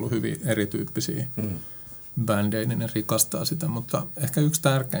sanoi, että on ollut hyvin erityyppisiä bändejä, niin ne rikastaa sitä, mutta ehkä yksi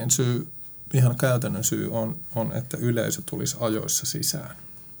tärkein syy, ihan käytännön syy on että yleisö tulisi ajoissa sisään.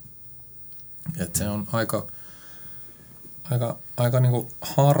 Että se on aika niin kuin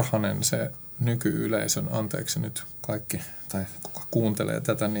harhainen se nykyyleisön, anteeksi nyt kaikki, tai kuka kuuntelee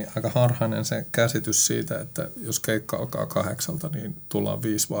tätä, niin aika harhainen se käsitys siitä, että jos keikka alkaa 8, niin tullaan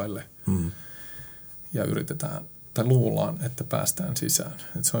 5 vaille ja yritetään, tai luullaan, että päästään sisään.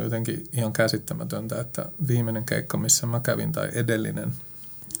 Et se on jotenkin ihan käsittämätöntä, että viimeinen keikka, missä mä kävin, tai edellinen,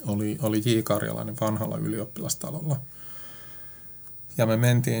 oli J. Karjalainen vanhalla ylioppilastalolla. Ja me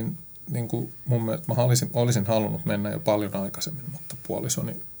mentiin, niin kuin mun mielestä, mä olisin halunnut mennä jo paljon aikaisemmin, mutta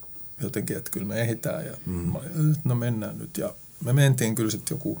puolisoni jotenkin, että kyllä me ehditään ja no mennään nyt. Ja me mentiin kyllä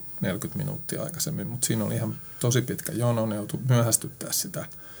sitten joku 40 minuuttia aikaisemmin, mutta siinä oli ihan tosi pitkä jono, ne joutui myöhästyttää sitä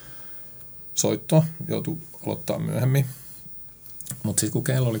soittoa, joutui aloittaa myöhemmin. Mutta sitten kun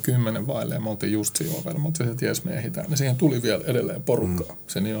kello oli 10 vaille ja me oltiin just siinä ovella, mutta se ties me ehditään, niin siihen tuli vielä edelleen porukkaa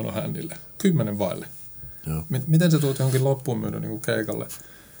sen jono händille. 10 vaille. Miten se tuut johonkin loppuun myydä niin kuin keikalle?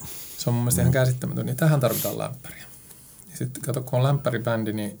 Se on mun mielestä ihan käsittämätön, niin tähän tarvitaan lämpäriä. Sitten kato, kun on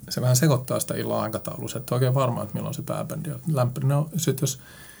lämpäribändi, niin se vähän sekoittaa sitä illan aikataulussa, että oikein varmaan, että milloin se pääbändi on. Lämpäri, no sitten jos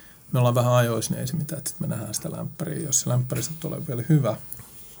me ollaan vähän ajoissa, niin ei se mitään, että sitten me nähdään sitä lämpäriä. Jos se lämpäri sitten tulee vielä hyvä,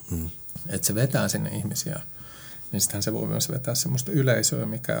 että se vetää sinne ihmisiä, niin sittenhän se voi myös vetää semmoista yleisöä,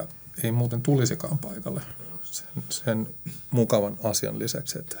 mikä ei muuten tulisikaan paikalle sen mukavan asian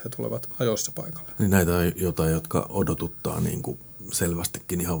lisäksi, että he tulevat ajoissa paikalle. Niin näitä on jotain, jotka odotuttaa niin kuin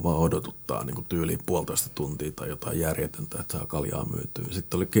selvästikin ihan vaan odotuttaa niin kuin tyyliin 1,5 tuntia tai jotain järjetöntä, että saa kaljaa myytyä.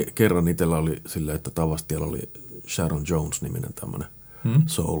 Sitten oli kerran itsellä oli silleen, että Tavastialla oli Sharon Jones-niminen tämmöinen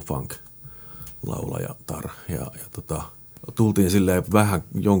soul funk laulajatar ja tultiin silleen vähän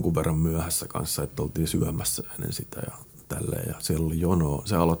jonkun verran myöhässä kanssa, että oltiin syömässä ennen sitä ja tälleen ja siellä oli jonoa.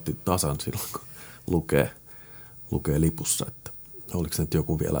 Se aloitti tasan silloin, kun lukee lipussa, että oliko se nyt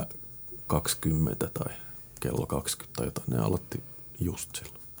joku vielä 20 tai kello 20 tai jotain. Ne aloitti just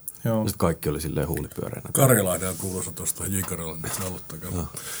silloin. Joo. Sitten kaikki oli silleen huulipyöreänä. Karjalainen on kuulossa tuosta J. Karjalainen, että se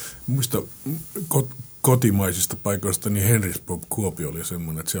aloittaa. Muista kotimaisista paikoista, niin Henry's Pub Kuopio oli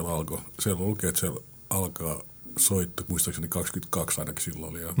semmoinen, että siellä lukee, että siellä alkaa soitto, muistaakseni 22 ainakin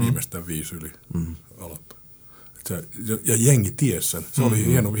silloin oli, ja viimeistään 5 yli aloittaa. Ja jengi ties sen. Se oli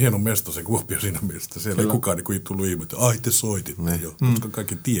hieno mesta se Kuopio siinä mielessä. Siellä ei kukaan niin tullut ihmettä, ai te soititte jo, koska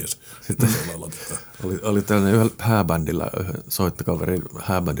kaikki ties. Sitten se aloitetaan. Oli tällainen yhdellä hääbändillä, soittokaverin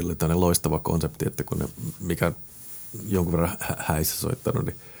hääbändillä tällainen loistava konsepti, että kun ne, mikä jonkun verran häissä soittanut,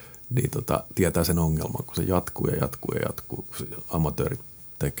 niin tietää sen ongelman, kun se jatkuu, kun se amatöörit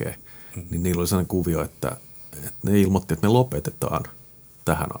tekee. Niin niillä oli sellainen kuvio, että ne ilmoitti, että me lopetetaan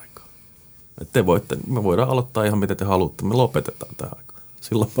tähän aikaan. Että me voidaan aloittaa ihan mitä te haluatte, me lopetetaan tähän aikaan.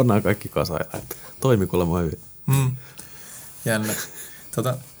 Silloin pannaan kaikki kasaan ja toimi kuulemma hyvin. Jännä.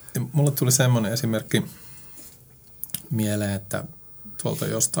 Mulle tuli semmoinen esimerkki mieleen, että tuolta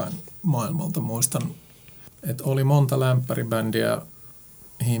jostain maailmalta muistan, että oli monta lämpäribändiä,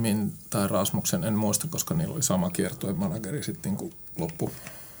 Himin tai Rasmuksen, en muista, koska niillä oli sama kiertueen manageri sitten niin loppu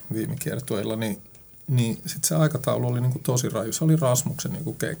viime kiertueilla, niin sitten se aikataulu oli niin kuin tosi raju. Se oli Rasmuksen niin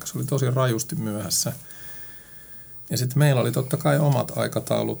kuin keikka, se oli tosi rajusti myöhässä. Ja sitten meillä oli totta kai omat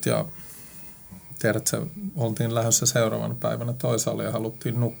aikataulut ja tiedätkö, oltiin lähdössä seuraavana päivänä toisaalle ja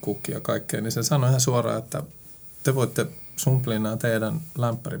haluttiin nukkuukin ja kaikkea. Niin se sanoi ihan suoraan, että te voitte sumplia nämä teidän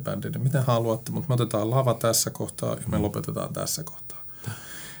lämpäribändit, miten haluatte, mutta me otetaan lava tässä kohtaa ja me lopetetaan tässä kohtaa.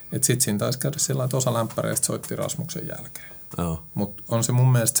 Että sitten siinä taisi käydä sillä, että osa lämpäreistä soitti Rasmuksen jälkeen. Mutta on se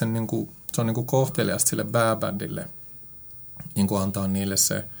mun mielestä sen niinku, se on niinku kohteliasta sille bäbändille niinku antaa niille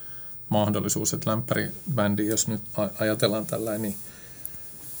se mahdollisuus, että lämpäribändi, jos nyt ajatellaan tällainen, niin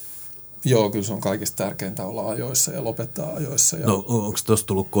joo, kyllä se on kaikista tärkeintä olla ajoissa ja lopettaa ajoissa. Ja... No onko tuossa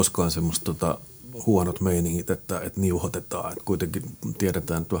tullut koskaan semmoista huonot meiningit, että niuhotetaan, että kuitenkin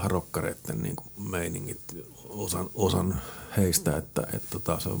tiedetään, että vähän rokkareiden niin kuin meiningit osan heistä, että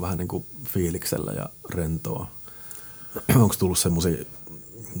se on vähän niin kuin fiiliksellä ja rentoa. Onko tullut semmoisia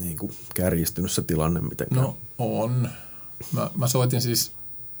niin kuin kärjistynyt se tilanne mitenkään? No on. Mä soitin siis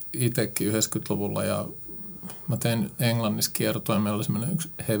itsekin 90-luvulla ja mä tein Englannissa kiertoen. Meillä oli semmoinen yksi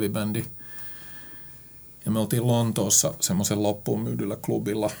heavy-bändi ja me oltiin Lontoossa semmoisen loppuun myydyllä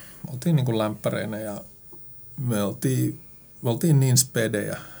klubilla. Me oltiin niin kuin lämpäreinä ja me oltiin niin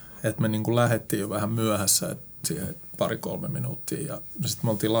spedejä, että me niin kuin lähdettiin jo vähän myöhässä, että siihen 2-3 minuuttia ja sitten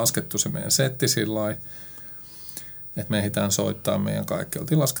me oltiin laskettu se meidän setti sillä lailla, että me ehditään soittaa meidän kaikki.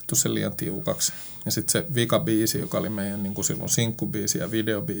 Oltiin laskettu se liian tiukaksi. Ja sitten se vikabiisi, joka oli meidän niin kuin silloin sinkkubiisi ja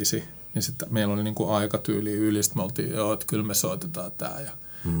videobiisi, niin sitten meillä oli niin kuin aikatyyli yli. Sitten me oltiin, että kyllä me soitetaan tämä. Ja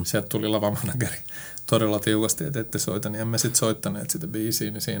sieltä tuli lavamanageri todella tiukasti, että ette soita. Niin emme sitten soittaneet sitä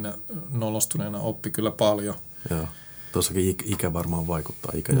biisiä, niin siinä nolostuneena oppi kyllä paljon. Joo. Tuossakin ikä varmaan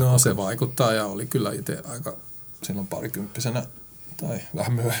vaikuttaa. No se vaikuttaa ja oli kyllä itse aika silloin parikymppisenä tai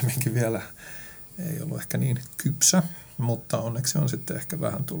vähän myöhemminkin vielä. Ei ollut ehkä niin kypsä, mutta onneksi on sitten ehkä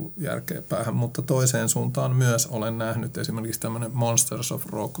vähän tullut järkeä päähän. Mutta toiseen suuntaan myös olen nähnyt esimerkiksi tämmöinen Monsters of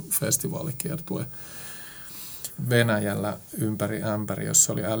Rock-festivaalikiertue Venäjällä ympäri ämpäri,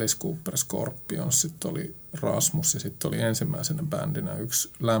 jossa oli Alice Cooper, Scorpions, sitten oli Rasmus ja sitten oli ensimmäisenä bändinä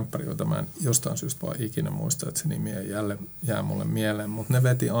yksi lämpäri, jota mä en jostain syystä vaan ikinä muista, että se nimi ei jää mulle mieleen, mutta ne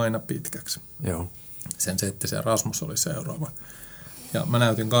veti aina pitkäksi. Joo. Sen setti se Rasmus oli seuraava. Ja mä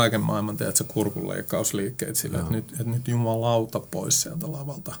näytin kaiken maailman, teetkö, kurkunleikkausliikkeet sillä, että nyt jumalauta pois sieltä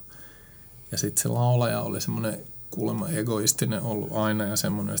lavalta. Ja sitten se laulaja oli semmoinen kuulemma egoistinen ollut aina ja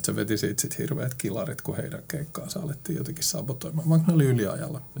semmoinen, että se veti siitä sit hirveät kilarit, kun heidän keikkaansa alettiin jotenkin sabotoimaan, vaikka ne oli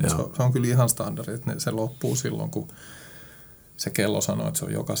yliajalla. Se on kyllä ihan standardi, että se loppuu silloin, kun se kello sanoo, että se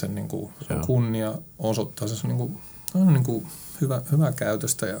on jokaisen niin kuin, se on kunnia osoittaa. Se on niin kuin hyvä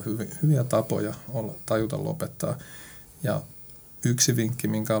käytöstä ja hyviä tapoja tajuta lopettaa. Ja yksi vinkki,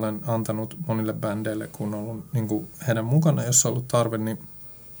 minkä olen antanut monille bändeille, kun on ollut niin kuin heidän mukana, jos on ollut tarve, niin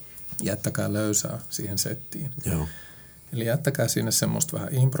jättäkää löysää siihen settiin. Joo. Eli jättäkää sinne semmoista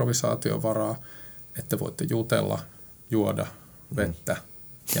vähän improvisaatiovaraa, että voitte jutella, juoda vettä.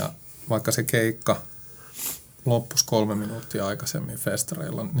 Ja vaikka se keikka loppuisi 3 minuuttia aikaisemmin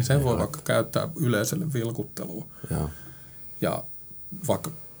festareilla, niin sen voi vaikka käyttää yleisölle vilkuttelua. Joo. Ja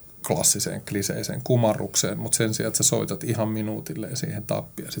vaikka klassiseen, kliseiseen kumarrukseen, mutta sen sijaan, että sä soitat ihan minuutille siihen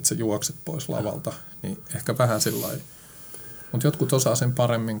tappiin ja sitten sä juokset pois lavalta, niin ehkä vähän sillain. Mutta jotkut osaa sen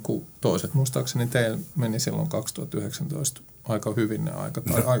paremmin kuin toiset. Muistaakseni teillä meni silloin 2019 aika hyvin ne aika.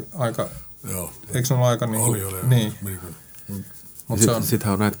 Tai aika joo. Eikö se ollut aika niin kuin? Oli. Niin.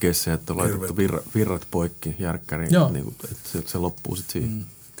 Sittenhän on näitä keissejä, että on laitettu virrat poikki järkkäriin, niin, että se loppuu sitten siihen.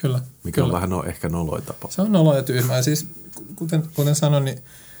 Kyllä. Mikä on vähän ehkä noloi tapa. Se on noloi ja tyhmä. Ja siis, kuten sanoin, niin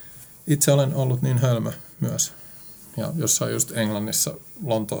itse olen ollut niin hölmö myös. Ja jossain just Englannissa,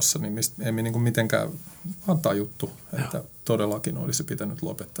 Lontoossa, niin ei me niin mitenkään vaan tajuttu, että todellakin olisi pitänyt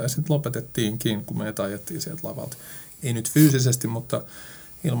lopettaa. Ja sitten lopetettiinkin, kun me ajettiin sieltä lavalta. Ei nyt fyysisesti, mutta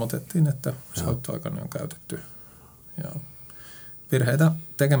ilmoitettiin, että soittoaikana on käytetty. Ja virheitä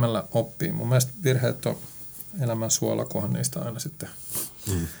tekemällä oppii. Mun mielestä virheet on elämän suola, kunhan niistä aina sitten,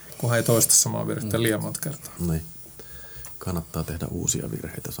 kunhan ei toista samaa virhettä liian monta kertaa. Niin. Kannattaa tehdä uusia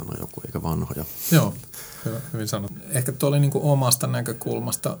virheitä, sanoi joku, eikä vanhoja. Joo, hyvin sanottu. Ehkä tuo oli niin kuin omasta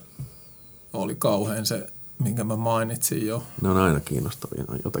näkökulmasta oli kauhean se, minkä mä mainitsin jo. Ne on aina kiinnostavia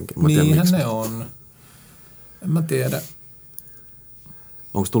jotenkin. Niinhän ne on. En mä tiedä.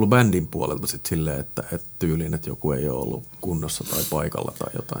 Onko tullut bändin puolelta sitten silleen, että tyyliin, että joku ei ole ollut kunnossa tai paikalla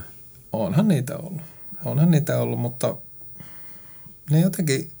tai jotain? Onhan niitä ollut, mutta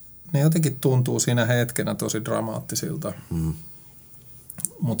ne jotenkin tuntuu siinä hetkenä tosi dramaattisilta.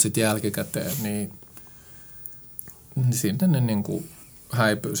 Mutta sitten jälkikäteen, niin sinne ne niinku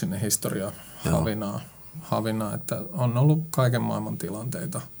häipyy sinne historian havinaa, että on ollut kaiken maailman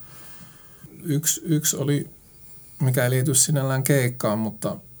tilanteita. Yksi oli, mikä ei liity sinällään keikkaan,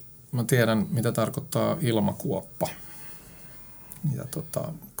 mutta mä tiedän, mitä tarkoittaa ilmakuoppa. Ja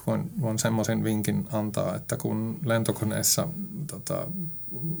voin semmoisen vinkin antaa, että kun lentokoneessa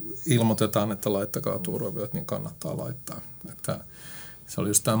ilmoitetaan, että laittakaa turvavyöt, niin kannattaa laittaa. Että se oli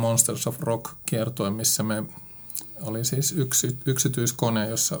just tämä Monsters of Rock-kiertue, missä me oli siis yksityiskone,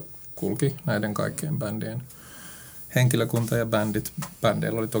 jossa kulki näiden kaikkien bändien henkilökunta ja bändit.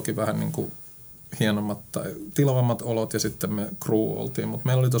 Bändeillä oli toki vähän niin kuin hienommat tai tilavammat olot ja sitten me crew oltiin, mutta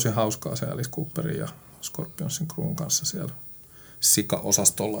meillä oli tosi hauskaa se Alice Cooperin ja Scorpionsin crewn kanssa siellä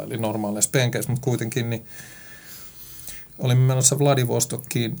sika-osastolla, eli normaaleissa penkeissä, mutta kuitenkin niin olimme menossa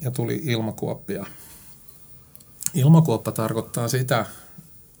Vladivostokkiin ja tuli ilmakuoppia. Ilmakuoppa tarkoittaa sitä,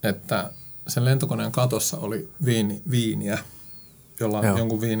 että sen lentokoneen katossa oli viiniä, jolla on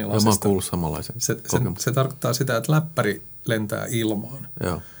jonkun viinilasista. Mä oon kuullut samanlaisen se tarkoittaa sitä, että läppäri lentää ilmaan.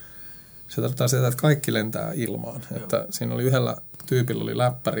 Joo. Se tarkoittaa sitä, että kaikki lentää ilmaan. Että siinä oli yhdellä tyypillä oli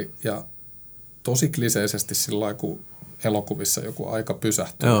läppäri ja tosi kliseisesti sillä lailla, kun elokuvissa joku aika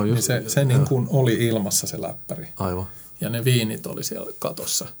pysähtyy, niin se niin kuin oli ilmassa se läppäri. Aivan. Ja ne viinit oli siellä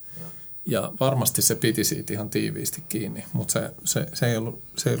katossa. Ja varmasti se piti siitä ihan tiiviisti kiinni, mutta se ei ollut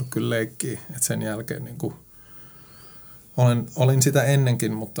kyllä leikkiä. Et sen jälkeen niin kuin, olin sitä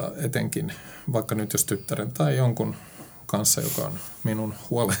ennenkin, mutta etenkin vaikka nyt jos tyttären tai jonkun kanssa, joka on minun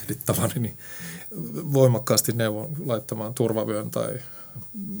huolehdittavani, niin voimakkaasti neuvon laittamaan turvavyön tai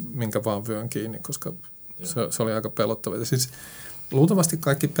minkä vaan vyön kiinni, koska se oli aika pelottava. Siis luultavasti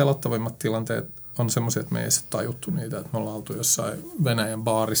kaikki pelottavimmat tilanteet on semmoisia, että me ei edes tajuttu niitä, että me ollaan oltu jossain Venäjän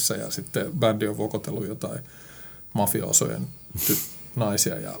baarissa ja sitten bändi on vokotellut jotain mafiosojen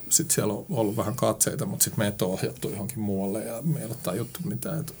naisia ja sitten siellä on ollut vähän katseita, mutta sitten meitä on ohjattu johonkin muualle ja me ei ole tajuttu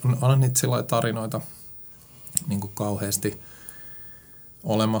mitään. Että on niitä sellaisia tarinoita niin kuin kauheasti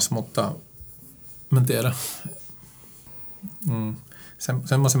olemassa, mutta mä en tiedä.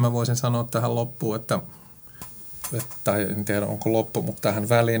 Semmoisen mä voisin sanoa tähän loppuun, tai en tiedä onko loppu, mutta tähän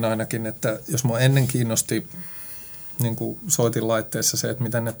väliin ainakin, että jos mua ennen kiinnosti niin kuin soitinlaitteessa se, että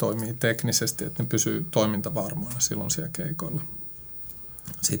miten ne toimii teknisesti, että ne pysyy toimintavarmoina silloin siellä keikoilla.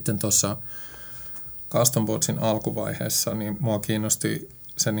 Sitten tuossa Custom Boardsin alkuvaiheessa niin mua kiinnosti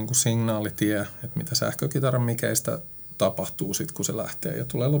se niin kuin signaalitie, että mitä sähkökitaran mikeistä tapahtuu sitten, kun se lähtee ja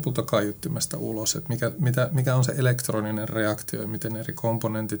tulee lopulta kaiuttimesta ulos, että mikä on se elektroninen reaktio ja miten eri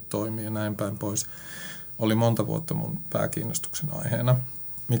komponentit toimii ja näin päin pois. Oli monta vuotta mun pääkiinnostuksen aiheena,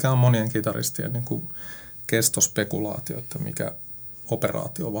 mikä on monien kitaristien niin kuin kestospekulaatio, että mikä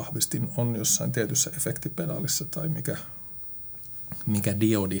operaatiovahvistin on jossain tietyssä efektipedaalissa tai mikä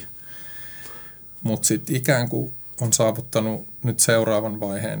diodi. Mutta sitten ikään kuin on saavuttanut nyt seuraavan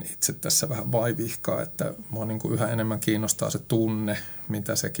vaiheen itse tässä vähän vaivihkaa, että mua niin kuin yhä enemmän kiinnostaa se tunne,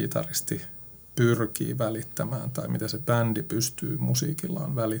 mitä se kitaristi pyrkii välittämään tai mitä se bändi pystyy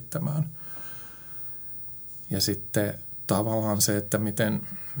musiikillaan välittämään. Ja sitten tavallaan se, että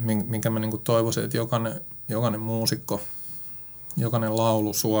minkä mä niin kuin toivoisin, että jokainen muusikko, jokainen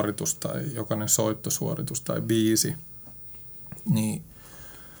laulusuoritus tai jokainen soittosuoritus tai biisi, niin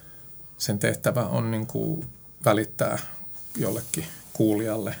sen tehtävä on niin kuin välittää jollekin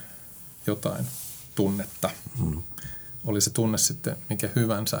kuulijalle jotain tunnetta. Oli se tunne sitten mikä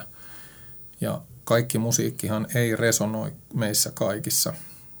hyvänsä. Ja kaikki musiikkihan ei resonoi meissä kaikissa.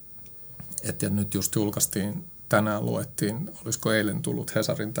 Ja nyt just julkaistiin tänään luettiin, olisiko eilen tullut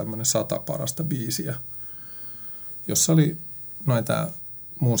Hesarin tämmöinen 100 parasta biisiä, jossa oli noita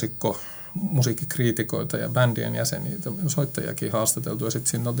musiikkikriitikoita ja bändien jäseniä, soittajakin haastateltu, ja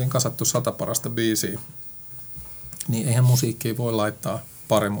sitten siinä oltiin kasattu 100 parasta biisiä. Niin eihän musiikkia voi laittaa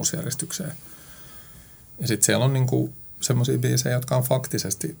paremmuusjärjestykseen. Ja sitten siellä on niinku semmoisia biisejä, jotka on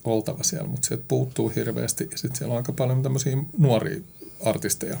faktisesti oltava siellä, mutta sieltä puuttuu hirveästi. Ja sitten siellä on aika paljon tämmöisiä nuoria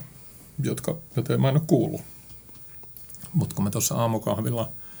artisteja, joita mä en ole kuullut. Mutta kun me tuossa aamukahvilla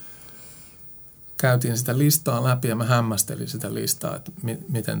käytiin sitä listaa läpi ja mä hämmästelin sitä listaa, että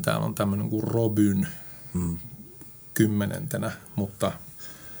miten täällä on tämmöinen kuin Robyn 10. mutta...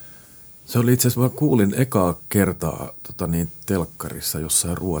 Se oli itse asiassa, mä kuulin ekaa kertaa telkkarissa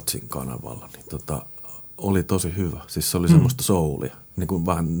jossain Ruotsin kanavalla, niin oli tosi hyvä. Siis se oli semmoista soulia, niin kuin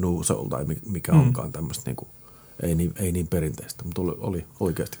vähän new soul tai mikä onkaan tämmöistä, niin kuin, ei niin perinteistä, mutta oli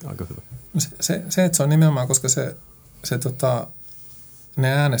oikeasti aika hyvä. Se, että se on nimenomaan, koska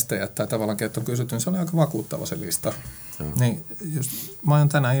ne äänestäjät tai tavallaan, ketä on kysytty, niin se oli aika vakuuttava se lista. Niin, mä oon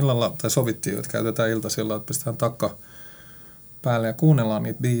tänään illalla, tai sovittiin, että käytetään iltasilla, että pistetään takka päälle ja kuunnellaan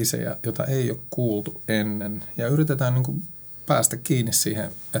niitä biisejä, joita ei ole kuultu ennen. Ja yritetään niin kuin päästä kiinni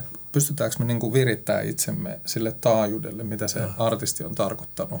siihen, että pystytäänkö me niin kuin virittämään itsemme sille taajuudelle, mitä se artisti on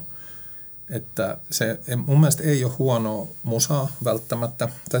tarkoittanut. Että se mun mielestä ei ole huonoa musaa välttämättä.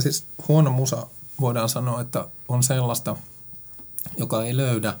 Tai siis huono musa voidaan sanoa, että on sellaista, joka ei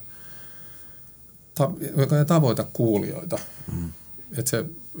löydä, joka ei tavoita kuulijoita. Että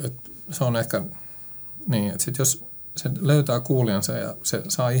se on ehkä niin, että sit jos se löytää kuulijansa ja se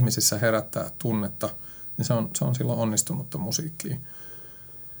saa ihmisissä herättää tunnetta, niin se on silloin onnistunutta musiikkia.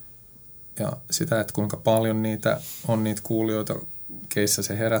 Ja sitä, että kuinka paljon niitä on niitä kuulijoita, keissä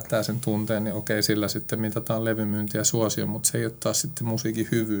se herättää sen tunteen, niin okei, sillä sitten mitataan levymyynti ja suosio, mutta se ei ole taas sitten musiikin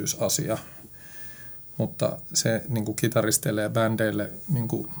hyvyysasia. Mutta se niin kuin kitaristeille ja bändeille niin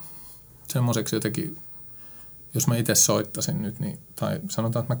kuin semmoiseksi jotenkin, jos mä itse soittasin nyt, niin, tai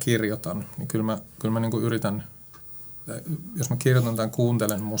sanotaan, että mä kirjoitan, niin kyllä mä niin kuin yritän, jos mä kirjoitan tai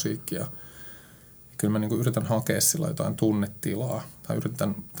kuuntelen musiikkia, niin kyllä mä niin kuin yritän hakea sillä jotain tunnetilaa. Tai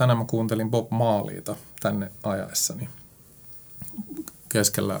tänään mä kuuntelin Bob Marleyta tänne ajaessani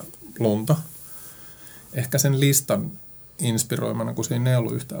keskellä lunta. Ehkä sen listan inspiroimana, kun siinä ei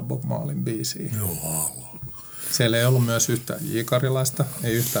ollut yhtään Bob Marleyn biisiä. Joo. Siellä ei ollut myös yhtään J. Karilaista,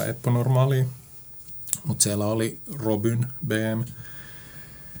 ei yhtään Eppo Normaalia, mutta siellä oli Robyn, BM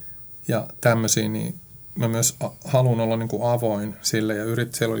ja tämmöisiä, niin mä myös haluan olla niin kuin avoin sille ja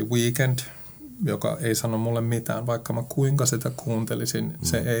siellä oli Weekend, joka ei sano mulle mitään, vaikka mä kuinka sitä kuuntelisin,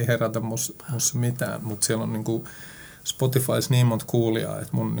 se ei herätä musta mitään, mutta siellä on niin kuin Spotifys niin monta kuulijaa,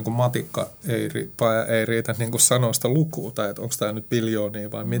 että mun niin kuin matikka ei riitä niin kuin sanoa sitä lukua, tai että onko tämä nyt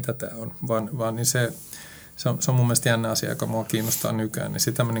biljoonia vai mitä tämä on, vaan niin se on mun mielestä jännä asia, joka mua kiinnostaa nykyään, niin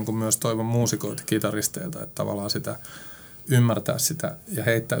sitä mä niin kuin myös toivon muusikoilta, kitaristeilta, että tavallaan sitä ymmärtää sitä ja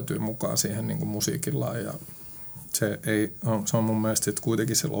heittäytyy mukaan siihen niin kuin musiikillaan ja se on mun mielestä sitten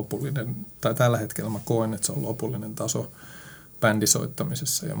kuitenkin se lopullinen, tai tällä hetkellä mä koen, että se on lopullinen taso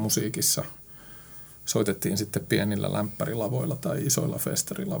bändisoittamisessa ja musiikissa. Soitettiin sitten pienillä lämpärilavoilla tai isoilla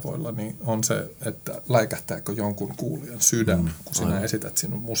festarilavoilla, niin on se, että läikähtääkö jonkun kuulijan sydän, kun sinä esität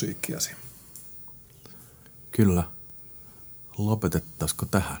sinun musiikkiasi. Kyllä. Lopetettaisiko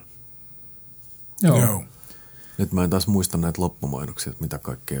tähän? Joo. Nyt mä en taas muista näitä loppumainoksia, mitä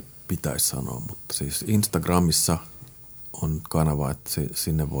kaikkea pitäisi sanoa, mutta siis Instagramissa on kanava, että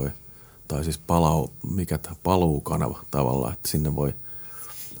sinne voi, tai siis paluukanava tavallaan, että sinne voi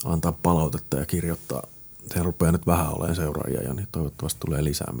antaa palautetta ja kirjoittaa. Se rupeaa nyt vähän olemaan seuraajia ja niin toivottavasti tulee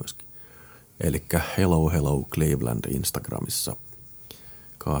lisää myöskin. Elikkä hello Cleveland Instagramissa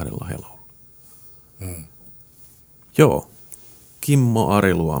 2 hello. Joo. Kimmo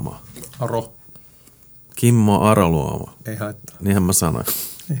Ariluoma. Aro. Kimmo Araluoma. Ei haittaa. Niinhän mä sanoin.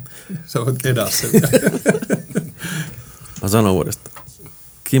 Sä voit edaa sen. Mä sanon uudestaan.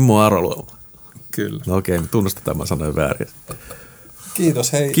 Kimmo Araluoma. Kyllä. No okei, tunnustetaan, mä sanoin väärin.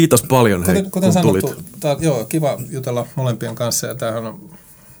 Kiitos, hei. Kiitos paljon, hei, kuten kun sanottu, tulit. Joo, kiva jutella molempien kanssa ja tämähän on,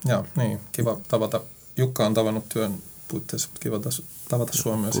 kiva tavata. Jukka on tavannut työn puitteissa, mutta kiva tavata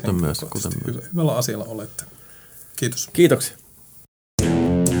sua myös. Kuten myös. Hyvällä asialla olette. Kiitos. Kiitoksia.